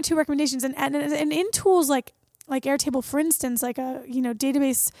those are my two recommendations. And in tools like Airtable, for instance, like a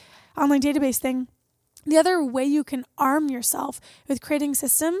online database thing. The other way you can arm yourself with creating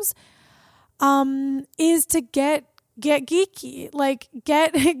systems is to get geeky. Like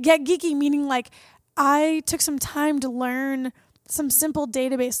get geeky, meaning like I took some time to learn some simple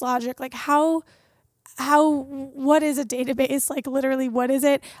database logic, like what is a database? Like literally, what is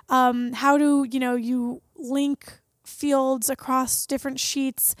it? How do you link fields across different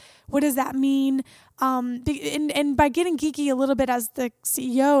sheets? What does that mean? And by getting geeky a little bit as the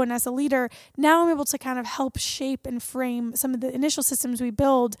CEO and as a leader, now I'm able to kind of help shape and frame some of the initial systems we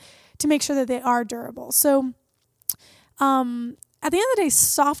build to make sure that they are durable. So at the end of the day,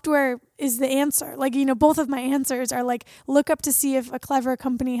 software is the answer. Like, both of my answers are like, look up to see if a clever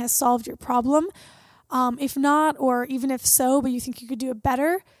company has solved your problem. If not, or even if so, but you think you could do it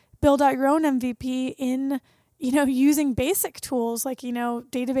better, build out your own MVP in using basic tools like,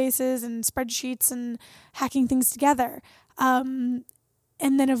 databases and spreadsheets and hacking things together, and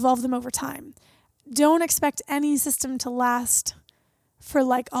then evolve them over time. Don't expect any system to last for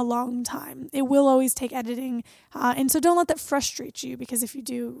like a long time. It will always take editing. And so don't let that frustrate you, because if you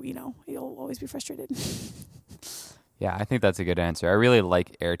do, you'll always be frustrated. Yeah, I think that's a good answer. I really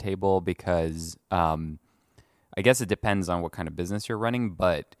like Airtable because I guess it depends on what kind of business you're running,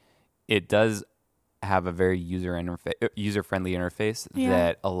 but it does have a very user-friendly interface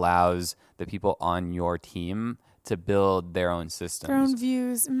that allows the people on your team to build their own systems, their own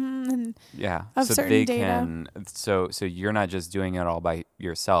views, of so certain they data. can. So you're not just doing it all by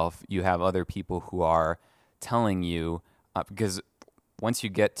yourself. You have other people who are telling you, because once you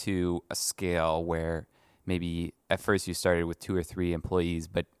get to a scale where maybe at first you started with 2 or 3 employees,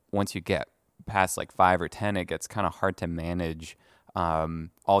 but once you get past like 5 or 10, it gets kind of hard to manage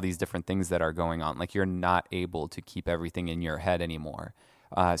all these different things that are going on. Like, you're not able to keep everything in your head anymore.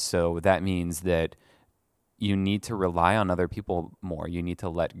 So that means that you need to rely on other people more. You need to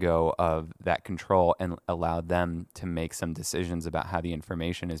let go of that control and allow them to make some decisions about how the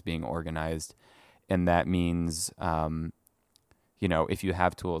information is being organized. And that means, if you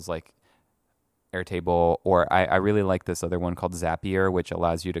have tools like Airtable, or I really like this other one called Zapier, which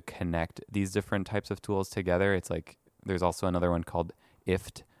allows you to connect these different types of tools together. It's like, there's also another one called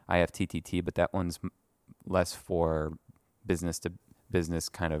IFTTT, IFTTT, but that one's less for business to business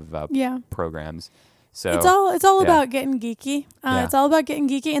kind of programs. So it's all about getting geeky. It's all about getting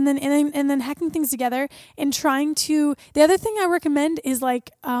geeky and then hacking things together and trying to. The other thing I recommend is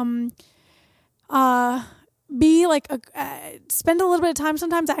like be like spend a little bit of time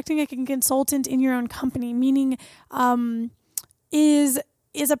sometimes acting like a consultant in your own company. Meaning, is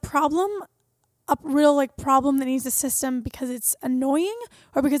a problem a real like problem that needs a system because it's annoying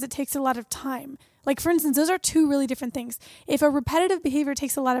or because it takes a lot of time? Like, for instance, those are two really different things. If a repetitive behavior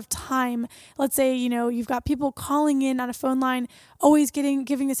takes a lot of time, let's say, you've got people calling in on a phone line, always giving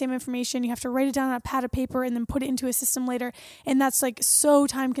the same information. You have to write it down on a pad of paper and then put it into a system later. And that's like so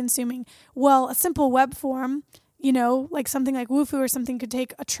time consuming. Well, a simple web form, like something like Wufoo or something could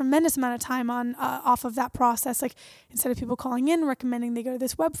take a tremendous amount of time on off of that process. Like, instead of people calling in, recommending they go to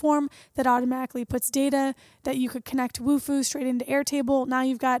this web form that automatically puts data that you could connect Wufoo straight into Airtable. Now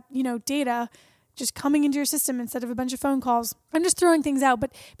you've got, data just coming into your system instead of a bunch of phone calls. I'm just throwing things out,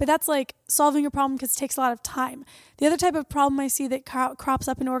 but that's like solving a problem because it takes a lot of time. The other type of problem I see that crops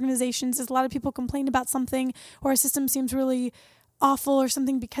up in organizations is a lot of people complain about something or a system seems really awful or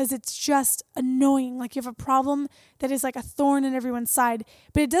something because it's just annoying. Like, you have a problem that is like a thorn in everyone's side,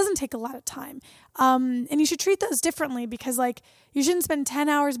 but it doesn't take a lot of time. And you should treat those differently because, like, you shouldn't spend 10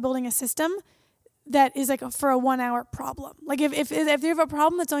 hours building a system that is like for a 1 hour problem. Like, if you have a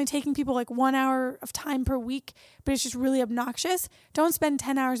problem that's only taking people like 1 hour of time per week, but it's just really obnoxious, don't spend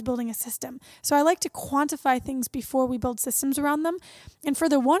 10 hours building a system. So I like to quantify things before we build systems around them. And for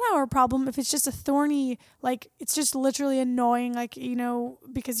the 1 hour problem, if it's just a thorny, like, it's just literally annoying, like,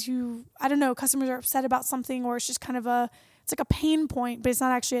 because customers are upset about something, or it's just kind of it's like a pain point, but it's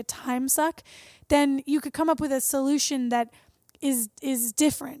not actually a time suck, then you could come up with a solution that is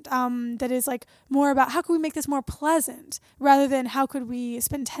different, that is like more about how can we make this more pleasant rather than how could we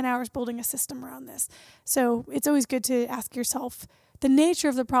spend 10 hours building a system around this. So it's always good to ask yourself the nature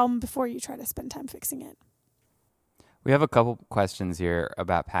of the problem before you try to spend time fixing it. We have a couple questions here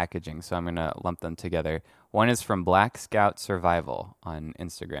about packaging, so I'm going to lump them together. One is from Black Scout Survival on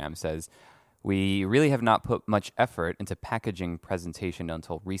Instagram. Says, we really have not put much effort into packaging presentation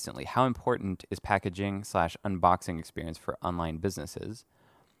until recently. How important is packaging/unboxing experience for online businesses?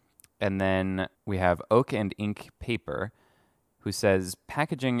 And then we have Oak and Ink Paper, who says,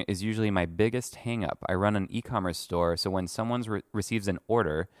 packaging is usually my biggest hang-up. I run an e-commerce store, so when someone receives an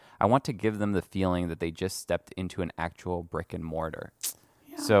order, I want to give them the feeling that they just stepped into an actual brick and mortar.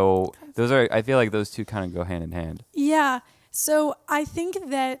 Yeah, so I feel like those two kind of go hand in hand. Yeah. So I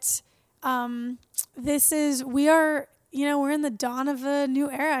think that we're in the dawn of a new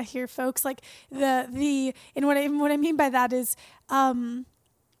era here, folks. Like and what I mean by that is,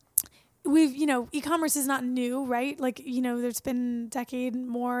 e-commerce is not new, right? Like, there's been a decade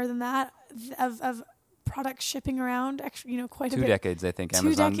more than that of product shipping around, actually, quite a bit. 2 decades, I think.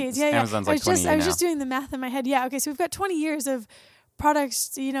 2 decades, yeah. Amazon's like 20 I was just doing the math in my head. Yeah, okay, so we've got 20 years of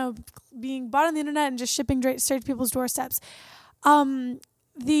products, being bought on the internet and just shipping straight to people's doorsteps.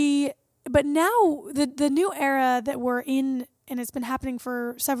 But now the new era that we're in, and it's been happening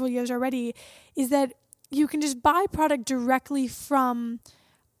for several years already, is that you can just buy product directly from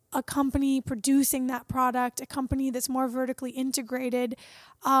a company producing that product, a company that's more vertically integrated,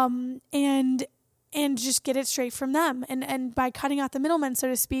 and just get it straight from them. And by cutting out the middlemen, so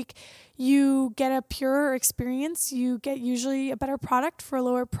to speak, you get a purer experience. You get usually a better product for a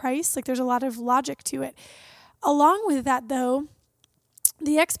lower price. Like, there's a lot of logic to it. Along with that, though,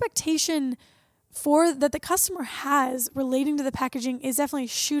 the expectation that the customer has relating to the packaging is definitely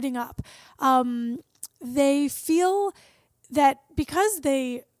shooting up. They feel that because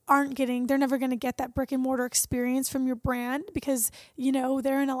they're never going to get that brick and mortar experience from your brand because,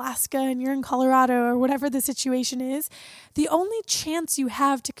 they're in Alaska and you're in Colorado or whatever the situation is. The only chance you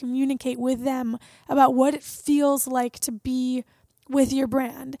have to communicate with them about what it feels like to be with your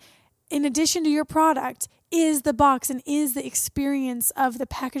brand, in addition to your product, is the box and is the experience of the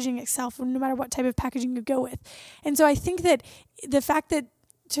packaging itself, no matter what type of packaging you go with. And so I think that the fact that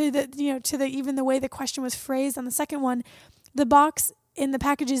even the way the question was phrased on the second one, the box in the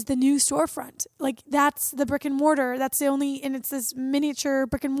package is the new storefront. Like that's the brick and mortar. That's the only, and it's this miniature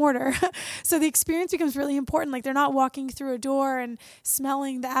brick and mortar. So the experience becomes really important. Like they're not walking through a door and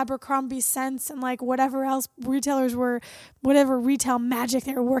smelling the Abercrombie scents and like whatever else whatever retail magic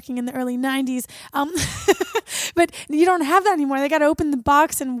they were working in the early 90s. But you don't have that anymore. They got to open the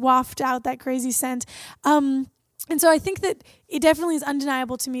box and waft out that crazy scent. And so I think that it definitely is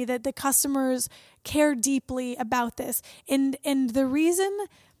undeniable to me that the customers care deeply about this. And the reason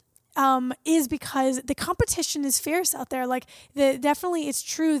is because the competition is fierce out there. Like definitely it's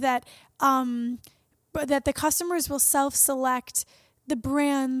true that that the customers will self-select the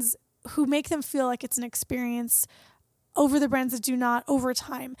brands who make them feel like it's an experience over the brands that do not over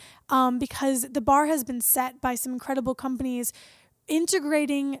time. Because the bar has been set by some incredible companies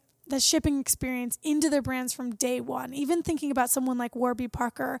integrating the shipping experience into their brands from day one. Even thinking about someone like Warby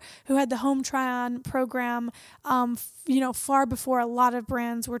Parker, who had the home try-on program, far before a lot of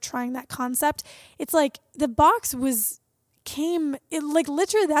brands were trying that concept. It's like the box literally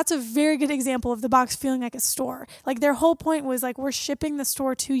that's a very good example of the box feeling like a store. Like their whole point was like, we're shipping the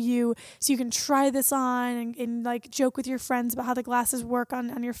store to you so you can try this on and like joke with your friends about how the glasses work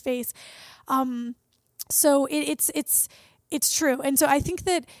on your face. So it's true. And so I think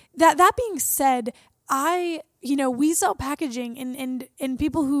that being said, we sell packaging and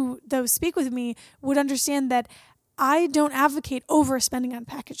people who though speak with me would understand that I don't advocate overspending on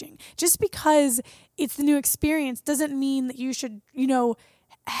packaging. Just because it's the new experience doesn't mean that you should,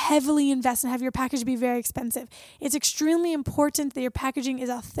 heavily invest and have your package be very expensive. It's extremely important that your packaging is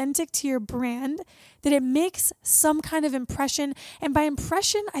authentic to your brand, that it makes some kind of impression. And by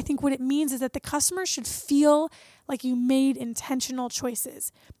impression, I think what it means is that the customer should feel like you made intentional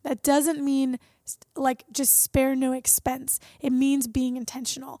choices. That doesn't mean like just spare no expense. It means being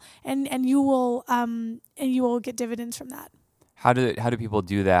intentional, and you will get dividends from that. How do people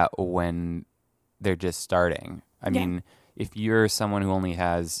do that when they're just starting? I mean, if you're someone who only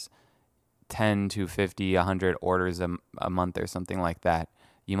has 10 to 50, 100 orders a month or something like that,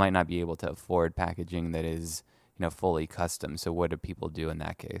 you might not be able to afford packaging that is, fully custom. So what do people do in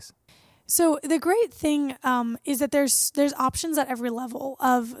that case? So the great thing is that there's options at every level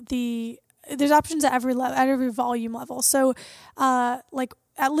there's options at every volume level. So like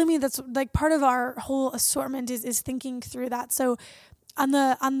at Lumi, that's like part of our whole assortment is thinking through that. So on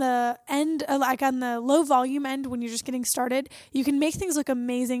the end, like on the low volume end, when you're just getting started, you can make things look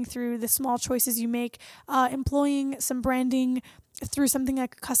amazing through the small choices you make, employing some branding through something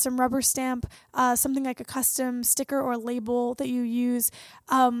like a custom rubber stamp, something like a custom sticker or label that you use,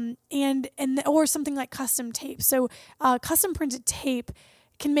 or something like custom tape. So custom printed tape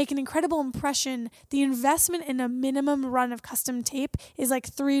can make an incredible impression. The investment in a minimum run of custom tape is like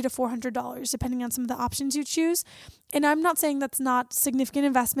 $300 to $400, depending on some of the options you choose. And I'm not saying that's not significant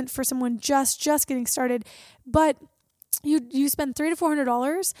investment for someone just getting started, but you spend $300 to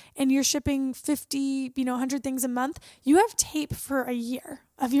 $400 and you're shipping 50, 100 things a month. You have tape for a year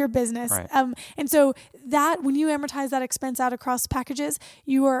of your business. Right. And so that when you amortize that expense out across packages,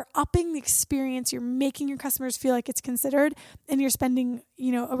 you are upping the experience. You're making your customers feel like it's considered, and you're spending,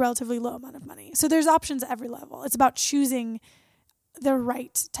 a relatively low amount of money. So there's options at every level. It's about choosing the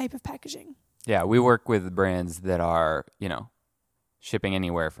right type of packaging. Yeah, we work with brands that are, shipping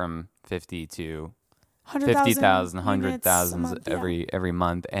anywhere from 50 to 50,000, 100,000 every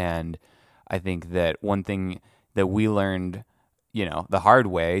month. And I think that one thing that we learned, the hard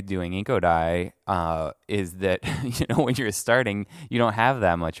way doing Inkodye is that, when you're starting, you don't have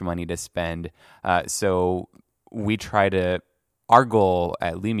that much money to spend. So we try to, our goal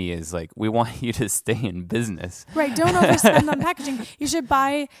at Lumi is like, we want you to stay in business. Right. Don't overspend on packaging. You should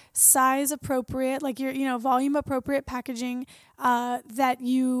buy size appropriate, like your, volume appropriate packaging that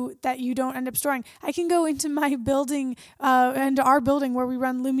you don't end up storing. I can go into my building, into our building where we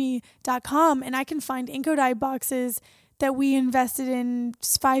run Lumi.com, and I can find Inkodye boxes that we invested in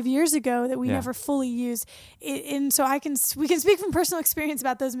 5 years ago that we never fully used. And so we can speak from personal experience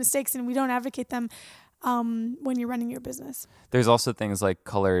about those mistakes, and we don't advocate them. when you're running your business. There's also things like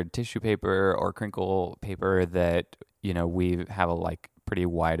colored tissue paper or crinkle paper that, we have a pretty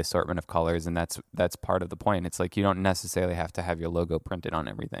wide assortment of colors, and that's part of the point. It's like you don't necessarily have to have your logo printed on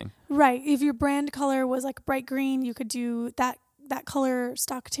everything. Right. If your brand color was like bright green, you could do that color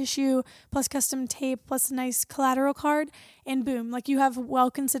stock tissue plus custom tape plus a nice collateral card, and boom, like you have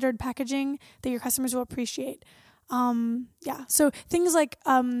well-considered packaging that your customers will appreciate. So things like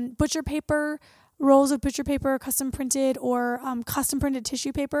butcher paper, rolls of butcher paper, custom printed or custom printed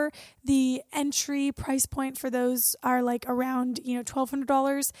tissue paper. The entry price point for those are like around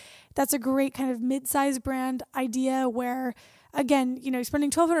 $1,200. That's a great kind of mid-size brand idea where, again, you're spending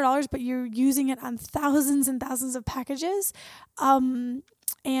 $1,200, but you're using it on thousands and thousands of packages, and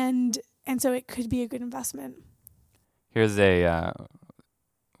so it could be a good investment. Here's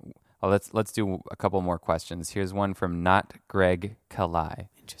let's do a couple more questions. Here's one from Not Greg Kalai.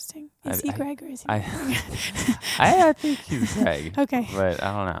 Interesting. Is he Greg or is he Greg? I think he's Greg. Okay. But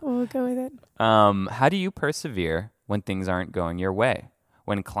I don't know. We'll go with it. How do you persevere when things aren't going your way?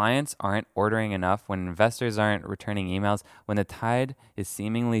 When clients aren't ordering enough, when investors aren't returning emails, when the tide is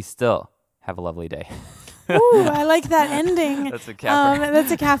seemingly still? Have a lovely day. Ooh, I like that ending. That's a capper.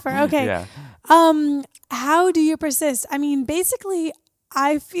 That's a capper. Okay. Yeah. How do you persist? I mean, basically,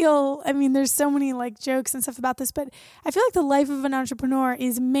 there's so many like jokes and stuff about this, but I feel like the life of an entrepreneur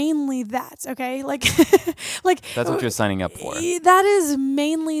is mainly that, okay? Like that's what you're signing up for. That is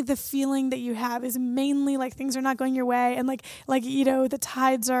mainly the feeling that you have, is mainly like things are not going your way and like the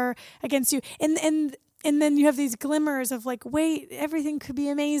tides are against you. And then you have these glimmers of like, wait, everything could be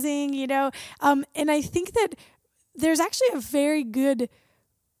amazing, and I think that there's actually a very good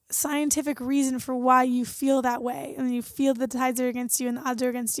scientific reason for why you feel that way and you feel the tides are against you and the odds are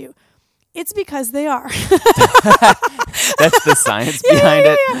against you. It's because they are. That's the science behind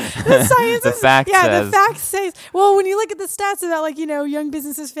it. The science the fact says. The fact says. Well, when you look at the stats about young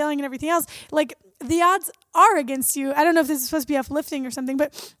businesses failing and everything else, like the odds are against you. I don't know if this is supposed to be uplifting or something,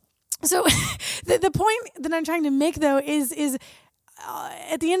 but so the point that I'm trying to make though is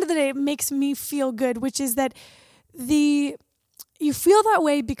at the end of the day, it makes me feel good, which is that you feel that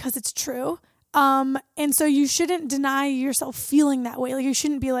way because it's true. And so you shouldn't deny yourself feeling that way. Like you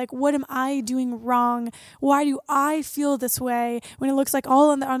shouldn't be like, what am I doing wrong? Why do I feel this way? When it looks like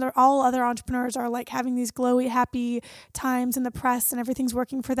all other entrepreneurs are like having these glowy, happy times in the press and everything's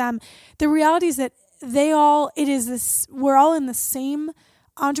working for them. The reality is that we're all in the same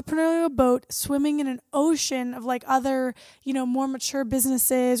entrepreneurial boat, swimming in an ocean of like other, more mature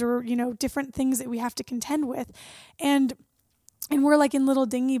businesses or, different things that we have to contend with. And we're like in little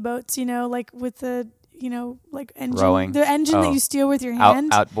dinghy boats, like with the, like engine. Rowing. The engine that you steer with your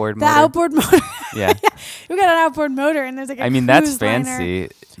hand. Outboard motor. The outboard motor. Yeah. We got an outboard motor and there's like a that's liner. fancy.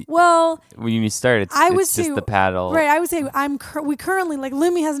 Well, when you start, it's just the paddle. Right. I would say we currently, like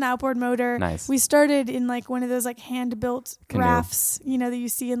Lumi has an outboard motor. Nice. We started in like one of those like hand-built rafts, that you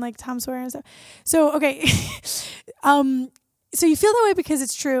see in like Tom Sawyer and stuff. So, okay. So you feel that way because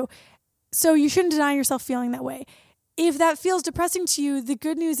it's true. So you shouldn't deny yourself feeling that way. If that feels depressing to you, the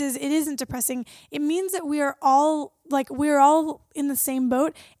good news is it isn't depressing. It means that we're all in the same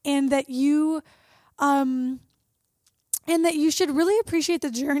boat, and that you should really appreciate the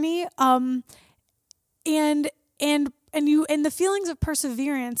journey. And the feelings of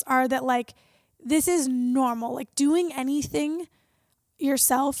perseverance are that like this is normal. Like doing anything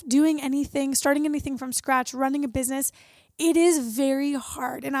yourself, doing anything, starting anything from scratch, running a business, it is very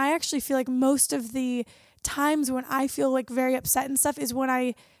hard. And I actually feel like most of the times when I feel like very upset and stuff is when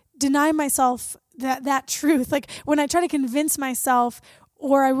I deny myself that truth. Like when I try to convince myself,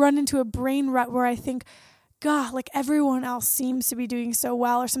 or I run into a brain rut where I think, God, like everyone else seems to be doing so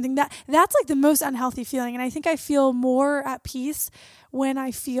well or something. That's like the most unhealthy feeling. And I think I feel more at peace when I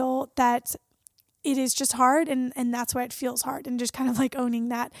feel that it is just hard and that's why it feels hard, and just kind of like owning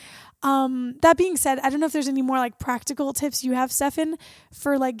that. That being said, I don't know if there's any more like practical tips you have, Stefan,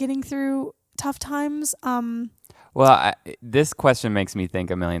 for like getting through tough times. Well, this question makes me think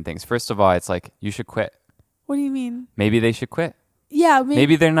a million things. First of all, it's like you should quit. What do you mean? Maybe they should quit. Yeah,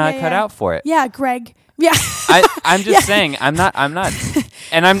 maybe they're not cut out for it. Yeah, Greg. Yeah. I'm just saying. I'm not,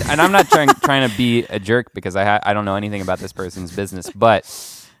 and I'm not trying to be a jerk because I don't know anything about this person's business. But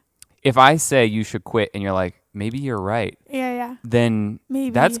if I say you should quit and you're like, maybe you're right. Yeah. Then maybe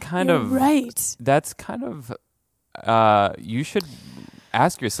that's kind of right. That's kind of you should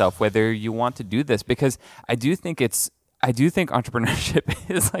ask yourself whether you want to do this, because I do think entrepreneurship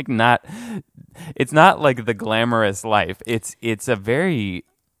is like it's not like the glamorous life. It's a very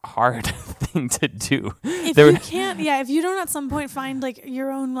hard thing. thing to do. If you can't, if you don't at some point find like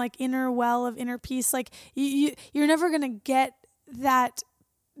your own like inner well of inner peace, like you're never going to get that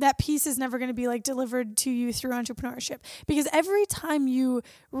piece is never going to be like delivered to you through entrepreneurship, because every time you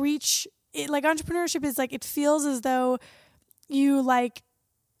reach it, like entrepreneurship is like, it feels as though you like,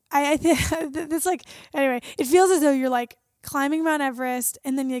 I think this like, anyway, it feels as though you're like climbing Mount Everest,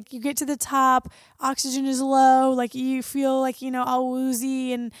 and then you get to the top, oxygen is low, like you feel like, all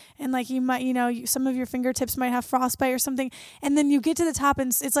woozy and like you might, some of your fingertips might have frostbite or something. And then you get to the top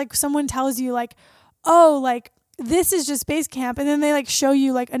and it's like someone tells you like, oh, like this is just base camp. And then they like show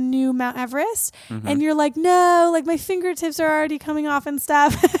you like a new Mount Everest, and you're like, no, like my fingertips are already coming off and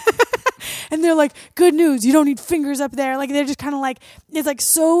stuff. And they're like, good news, you don't need fingers up there. Like they're just kind of like, it's like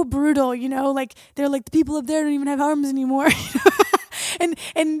so brutal, like they're like, the people up there don't even have arms anymore. and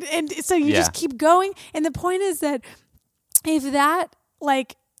so you just keep going. And the point is that if that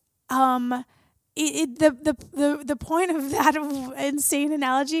like, the point of that insane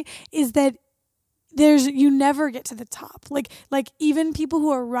analogy is that you never get to the top. Like even people who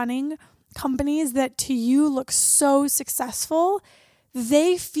are running companies that to you look so successful,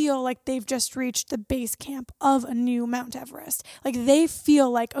 they feel like they've just reached the base camp of a new Mount Everest. Like they feel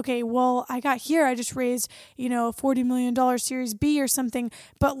like, okay, well, I got here, I just raised, a $40 million Series B or something.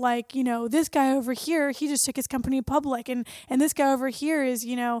 But like, this guy over here, he just took his company public, and this guy over here is,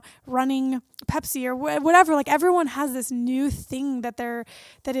 running Pepsi or whatever. Like everyone has this new thing that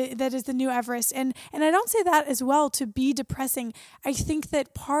is the new Everest. And I don't say that as well to be depressing. I think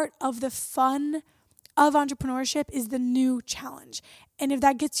that part of the fun of entrepreneurship is the new challenge. And if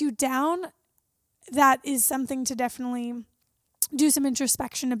that gets you down, that is something to definitely do some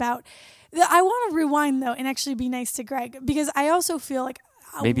introspection about. I want to rewind though and actually be nice to Greg, because I also feel like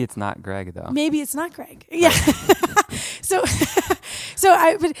maybe it's not Greg though. Maybe it's not Greg. Yeah.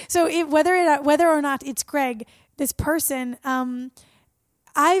 Whether or not it's Greg, this person,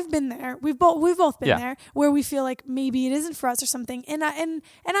 I've been there. We've both been there where we feel like maybe it isn't for us or something. And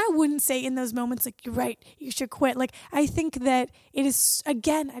I wouldn't say in those moments like, you're right, you should quit. Like I think that it is,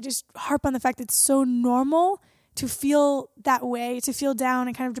 again, I just harp on the fact that it's so normal to feel that way, to feel down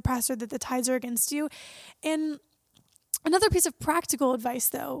and kind of depressed, or that the tides are against you. And another piece of practical advice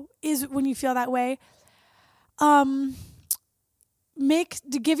though is when you feel that way,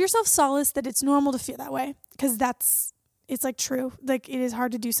 give yourself solace that it's normal to feel that way, because it's like true. Like it is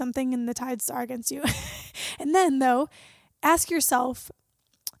hard to do something and the tides are against you. And then though, ask yourself,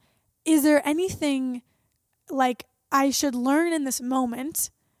 is there anything like I should learn in this moment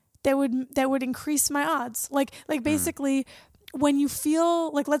that would increase my odds? Like basically when you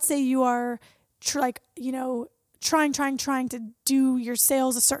feel like, let's say you are trying to do your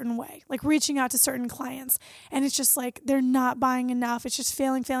sales a certain way, like reaching out to certain clients, and it's just like they're not buying enough. It's just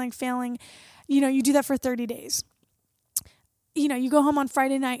failing. You do that for 30 days. You go home on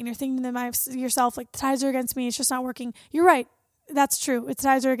Friday night and you're thinking to yourself, like, the tides are against me. It's just not working. You're right. That's true. The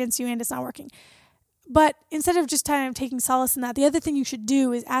tides are against you and it's not working. But instead of just kind of taking solace in that, the other thing you should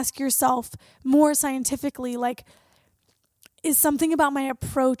do is ask yourself more scientifically, like, is something about my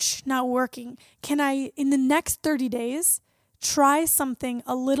approach not working? Can I, in the next 30 days, try something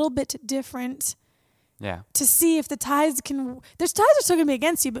a little bit different? Yeah. To see if the tides are still going to be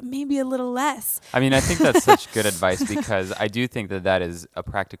against you, but maybe a little less. I mean, I think that's such good advice, because I do think that is a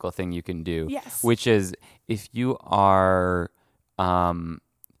practical thing you can do. Yes. Which is, if you are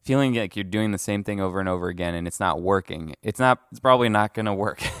feeling like you're doing the same thing over and over again and it's not working, it's probably not going to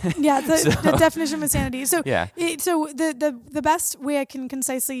work. Yeah, the definition of insanity. So yeah. So the best way I can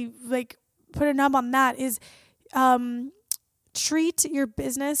concisely like put a nub on that is treat your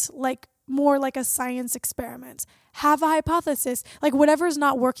business more like a science experiment. Have a hypothesis, like whatever's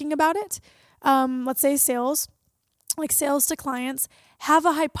not working about it. Let's say sales to clients, have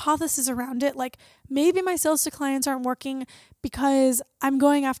a hypothesis around it. Like maybe my sales to clients aren't working because I'm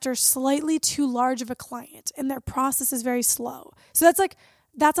going after slightly too large of a client and their process is very slow. So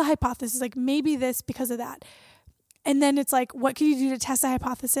that's a hypothesis. Like maybe this because of that. And then it's like, what can you do to test a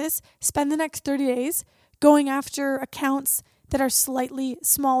hypothesis? Spend the next 30 days going after accounts that are slightly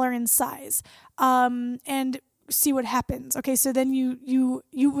smaller in size, and see what happens. Okay, so then you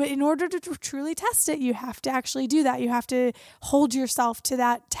in order to truly test it, you have to actually do that. You have to hold yourself to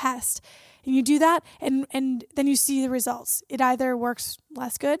that test, and you do that, and then you see the results. It either works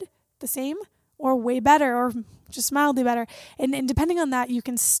less good, the same, or way better, or just mildly better. And depending on that, you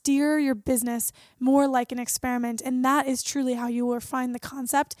can steer your business more like an experiment, and that is truly how you will refine the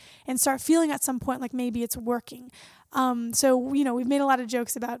concept and start feeling at some point like maybe it's working. So we've made a lot of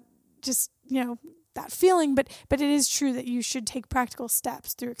jokes about just that feeling, but it is true that you should take practical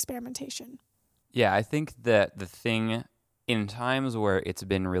steps through experimentation. Yeah, I think that the thing in times where it's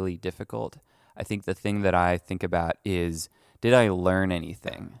been really difficult, I think the thing that I think about is, did I learn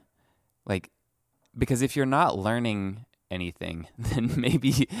anything? Like, because if you're not learning anything, then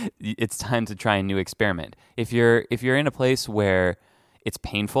maybe it's time to try a new experiment. If you're in a place where it's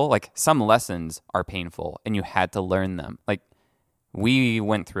painful, like some lessons are painful and you had to learn them. Like we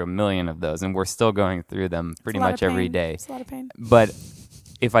went through a million of those and we're still going through them pretty much every day. It's a lot of pain. But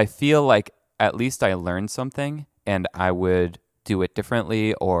if I feel like at least I learned something and I would do it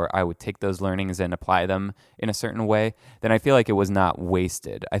differently, or I would take those learnings and apply them in a certain way, then I feel like it was not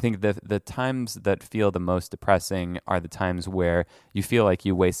wasted. I think the times that feel the most depressing are the times where you feel like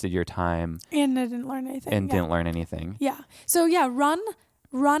you wasted your time and didn't learn anything. Didn't learn anything. Yeah. So yeah, run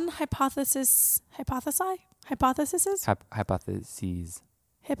hypotheses. Hypotheses.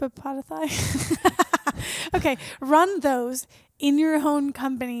 Hippopotami. Okay, run those in your own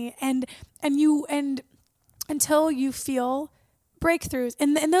company and until you feel breakthroughs.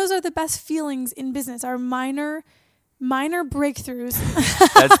 And those are the best feelings in business, are minor breakthroughs.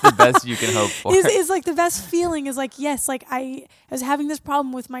 That's the best you can hope for. Is like the best feeling is like, yes, like I was having this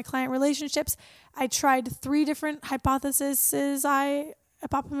problem with my client relationships. I tried 3 different hypotheses over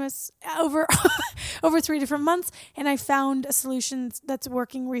 3 different months, and I found a solution that's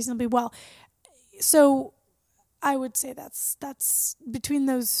working reasonably well. So I would say that's between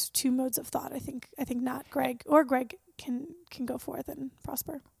those 2 modes of thought. I think not Greg can go forth and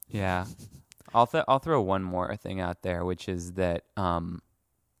prosper. Yeah. I'll throw one more thing out there, which is that don't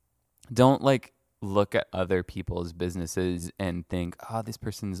like look at other people's businesses and think, oh, this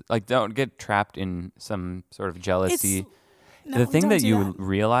person's like, don't get trapped in some sort of jealousy. The thing that you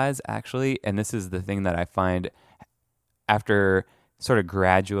realize actually, and this is the thing that I find after sort of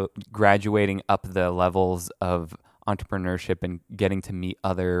graduating up the levels of entrepreneurship and getting to meet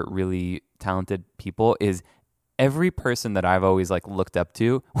other really talented people, is every person that I've always like looked up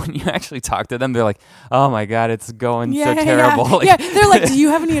to, when you actually talk to them, they're like, "Oh my God, it's going so terrible." Yeah. They're like, "Do you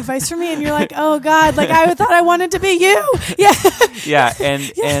have any advice for me?" And you're like, "Oh God, like I thought I wanted to be you." Yeah. Yeah,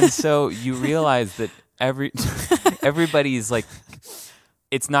 and so you realize that everybody's like,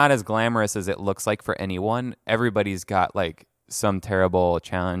 it's not as glamorous as it looks like for anyone. Everybody's got like some terrible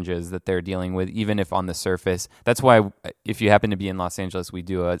challenges that they're dealing with, even if on the surface. That's why if you happen to be in Los Angeles, we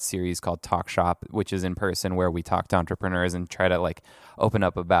do a series called Talk Shop, which is in person, where we talk to entrepreneurs and try to like open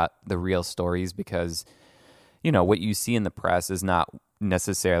up about the real stories, because what you see in the press is not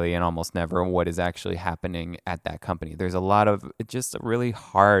necessarily, and almost never, what is actually happening at that company. There's a lot of, it's just really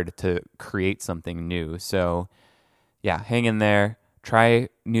hard to create something new. So yeah, hang in there, try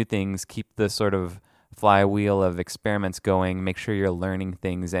new things, keep the sort of flywheel of experiments going, make sure you're learning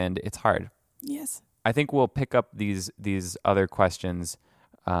things, and it's hard. Yes. I think we'll pick up these other questions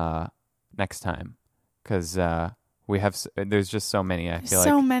next time, because there's just so many.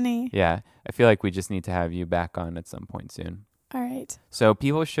 So many. Yeah, I feel like we just need to have you back on at some point soon. All right. So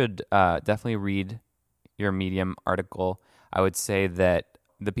people should definitely read your Medium article. I would say that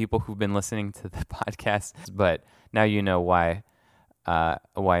the people who've been listening to the podcast, but now you know why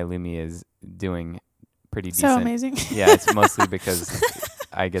Lumi is doing pretty decent. So amazing. Yeah, it's mostly because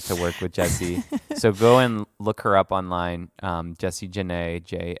I get to work with Jessie. So go and look her up online. Jessie Genet,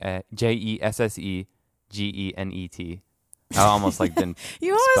 JESSEGENET. I almost like didn't.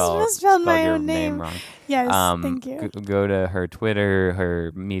 You almost misspelled my own name wrong. Yes, thank you. Go to her Twitter,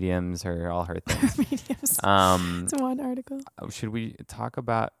 her Mediums, all her things. Mediums. It's one article. Should we talk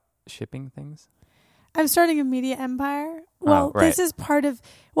about shipping things? I'm starting a media empire. Well, right. This is part of.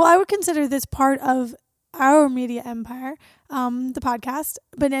 Well, I would consider this part of our media empire, the podcast.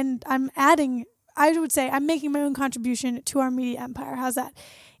 But then I'm adding. I would say I'm making my own contribution to our media empire. How's that?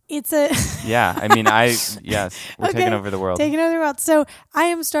 It's a yeah. I mean, yes, we're taking over the world. Taking over the world. So I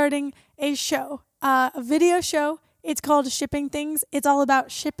am starting a show, a video show. It's called Shipping Things. It's all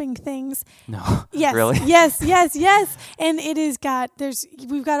about shipping things. No, yes, really? Yes. And we've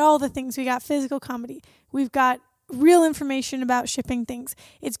got all the things. We got physical comedy. We've got real information about shipping things.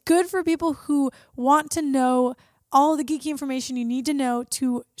 It's good for people who want to know all the geeky information you need to know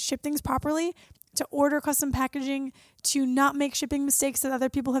to ship things properly, to order custom packaging, to not make shipping mistakes that other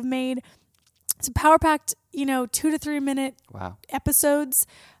people have made. It's a power-packed, 2 to 3 minute episodes.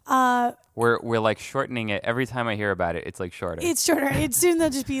 We're like shortening it. Every time I hear about it, it's like shorter. It's shorter. It's soon they'll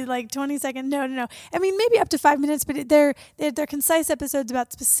just be like 20 seconds. No. I mean, maybe up to 5 minutes, but they're concise episodes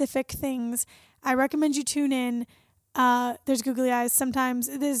about specific things. I recommend you tune in. There's googly eyes sometimes.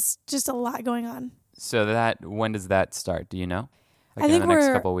 There's just a lot going on. So when does that start? Do you know? Like in the next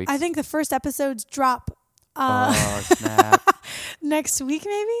couple of weeks? I think the first episodes drop Snap. next week,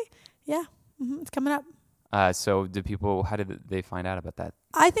 maybe. Yeah, it's coming up. So how did they find out about that?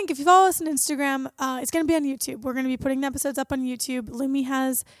 I think if you follow us on Instagram, it's going to be on YouTube. We're going to be putting the episodes up on YouTube. Lumi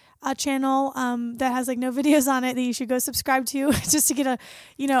has a channel that has like no videos on it that you should go subscribe to just to get ahead of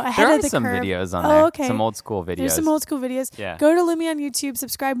the curve. There are some videos on there. Okay. Some old school videos. There's some old school videos. Yeah. Go to Lumi on YouTube,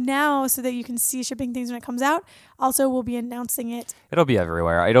 subscribe now so that you can see shipping things when it comes out. Also, we'll be announcing it. It'll be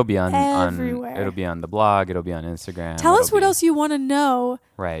everywhere. It'll be on everywhere. It'll be on the blog. It'll be on Instagram. Tell us what else you want to know.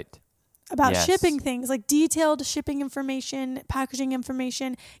 Right. About shipping things, like detailed shipping information, packaging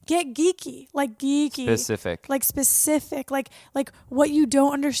information. Get geeky, like geeky. Specific. Like what you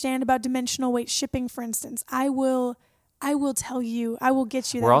don't understand about dimensional weight shipping, for instance. I will tell you. I will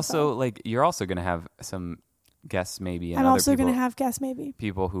get you that. We're also you're also going to have some guests maybe. And I'm also going to have guests maybe.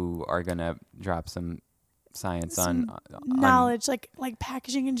 People who are going to drop some science on knowledge, like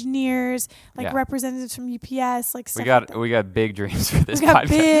packaging engineers, representatives from UPS, we got big dreams for this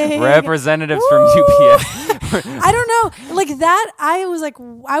podcast. Representatives from UPS. I don't know, like that. I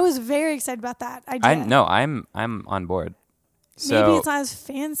was very excited about that. I'm on board. So maybe it's not as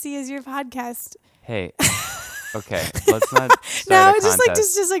fancy as your podcast. Hey, okay, let's not. No, it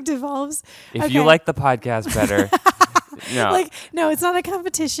just devolves. If you like the podcast better, no, it's not a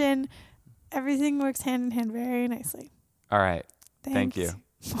competition. Everything works hand in hand very nicely. All right. Thank you.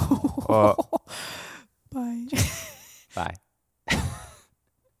 Bye. Bye.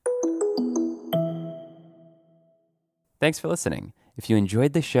 Thanks for listening. If you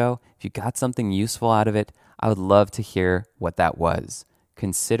enjoyed the show, if you got something useful out of it, I would love to hear what that was.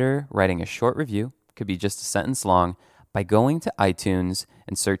 Consider writing a short review, could be just a sentence long, by going to iTunes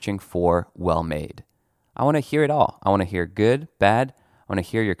and searching for Well Made. I want to hear it all. I want to hear good, bad. I want to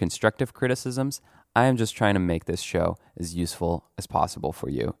hear your constructive criticisms. I am just trying to make this show as useful as possible for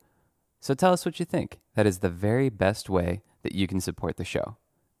you. So tell us what you think. That is the very best way that you can support the show.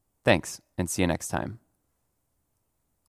 Thanks, and see you next time.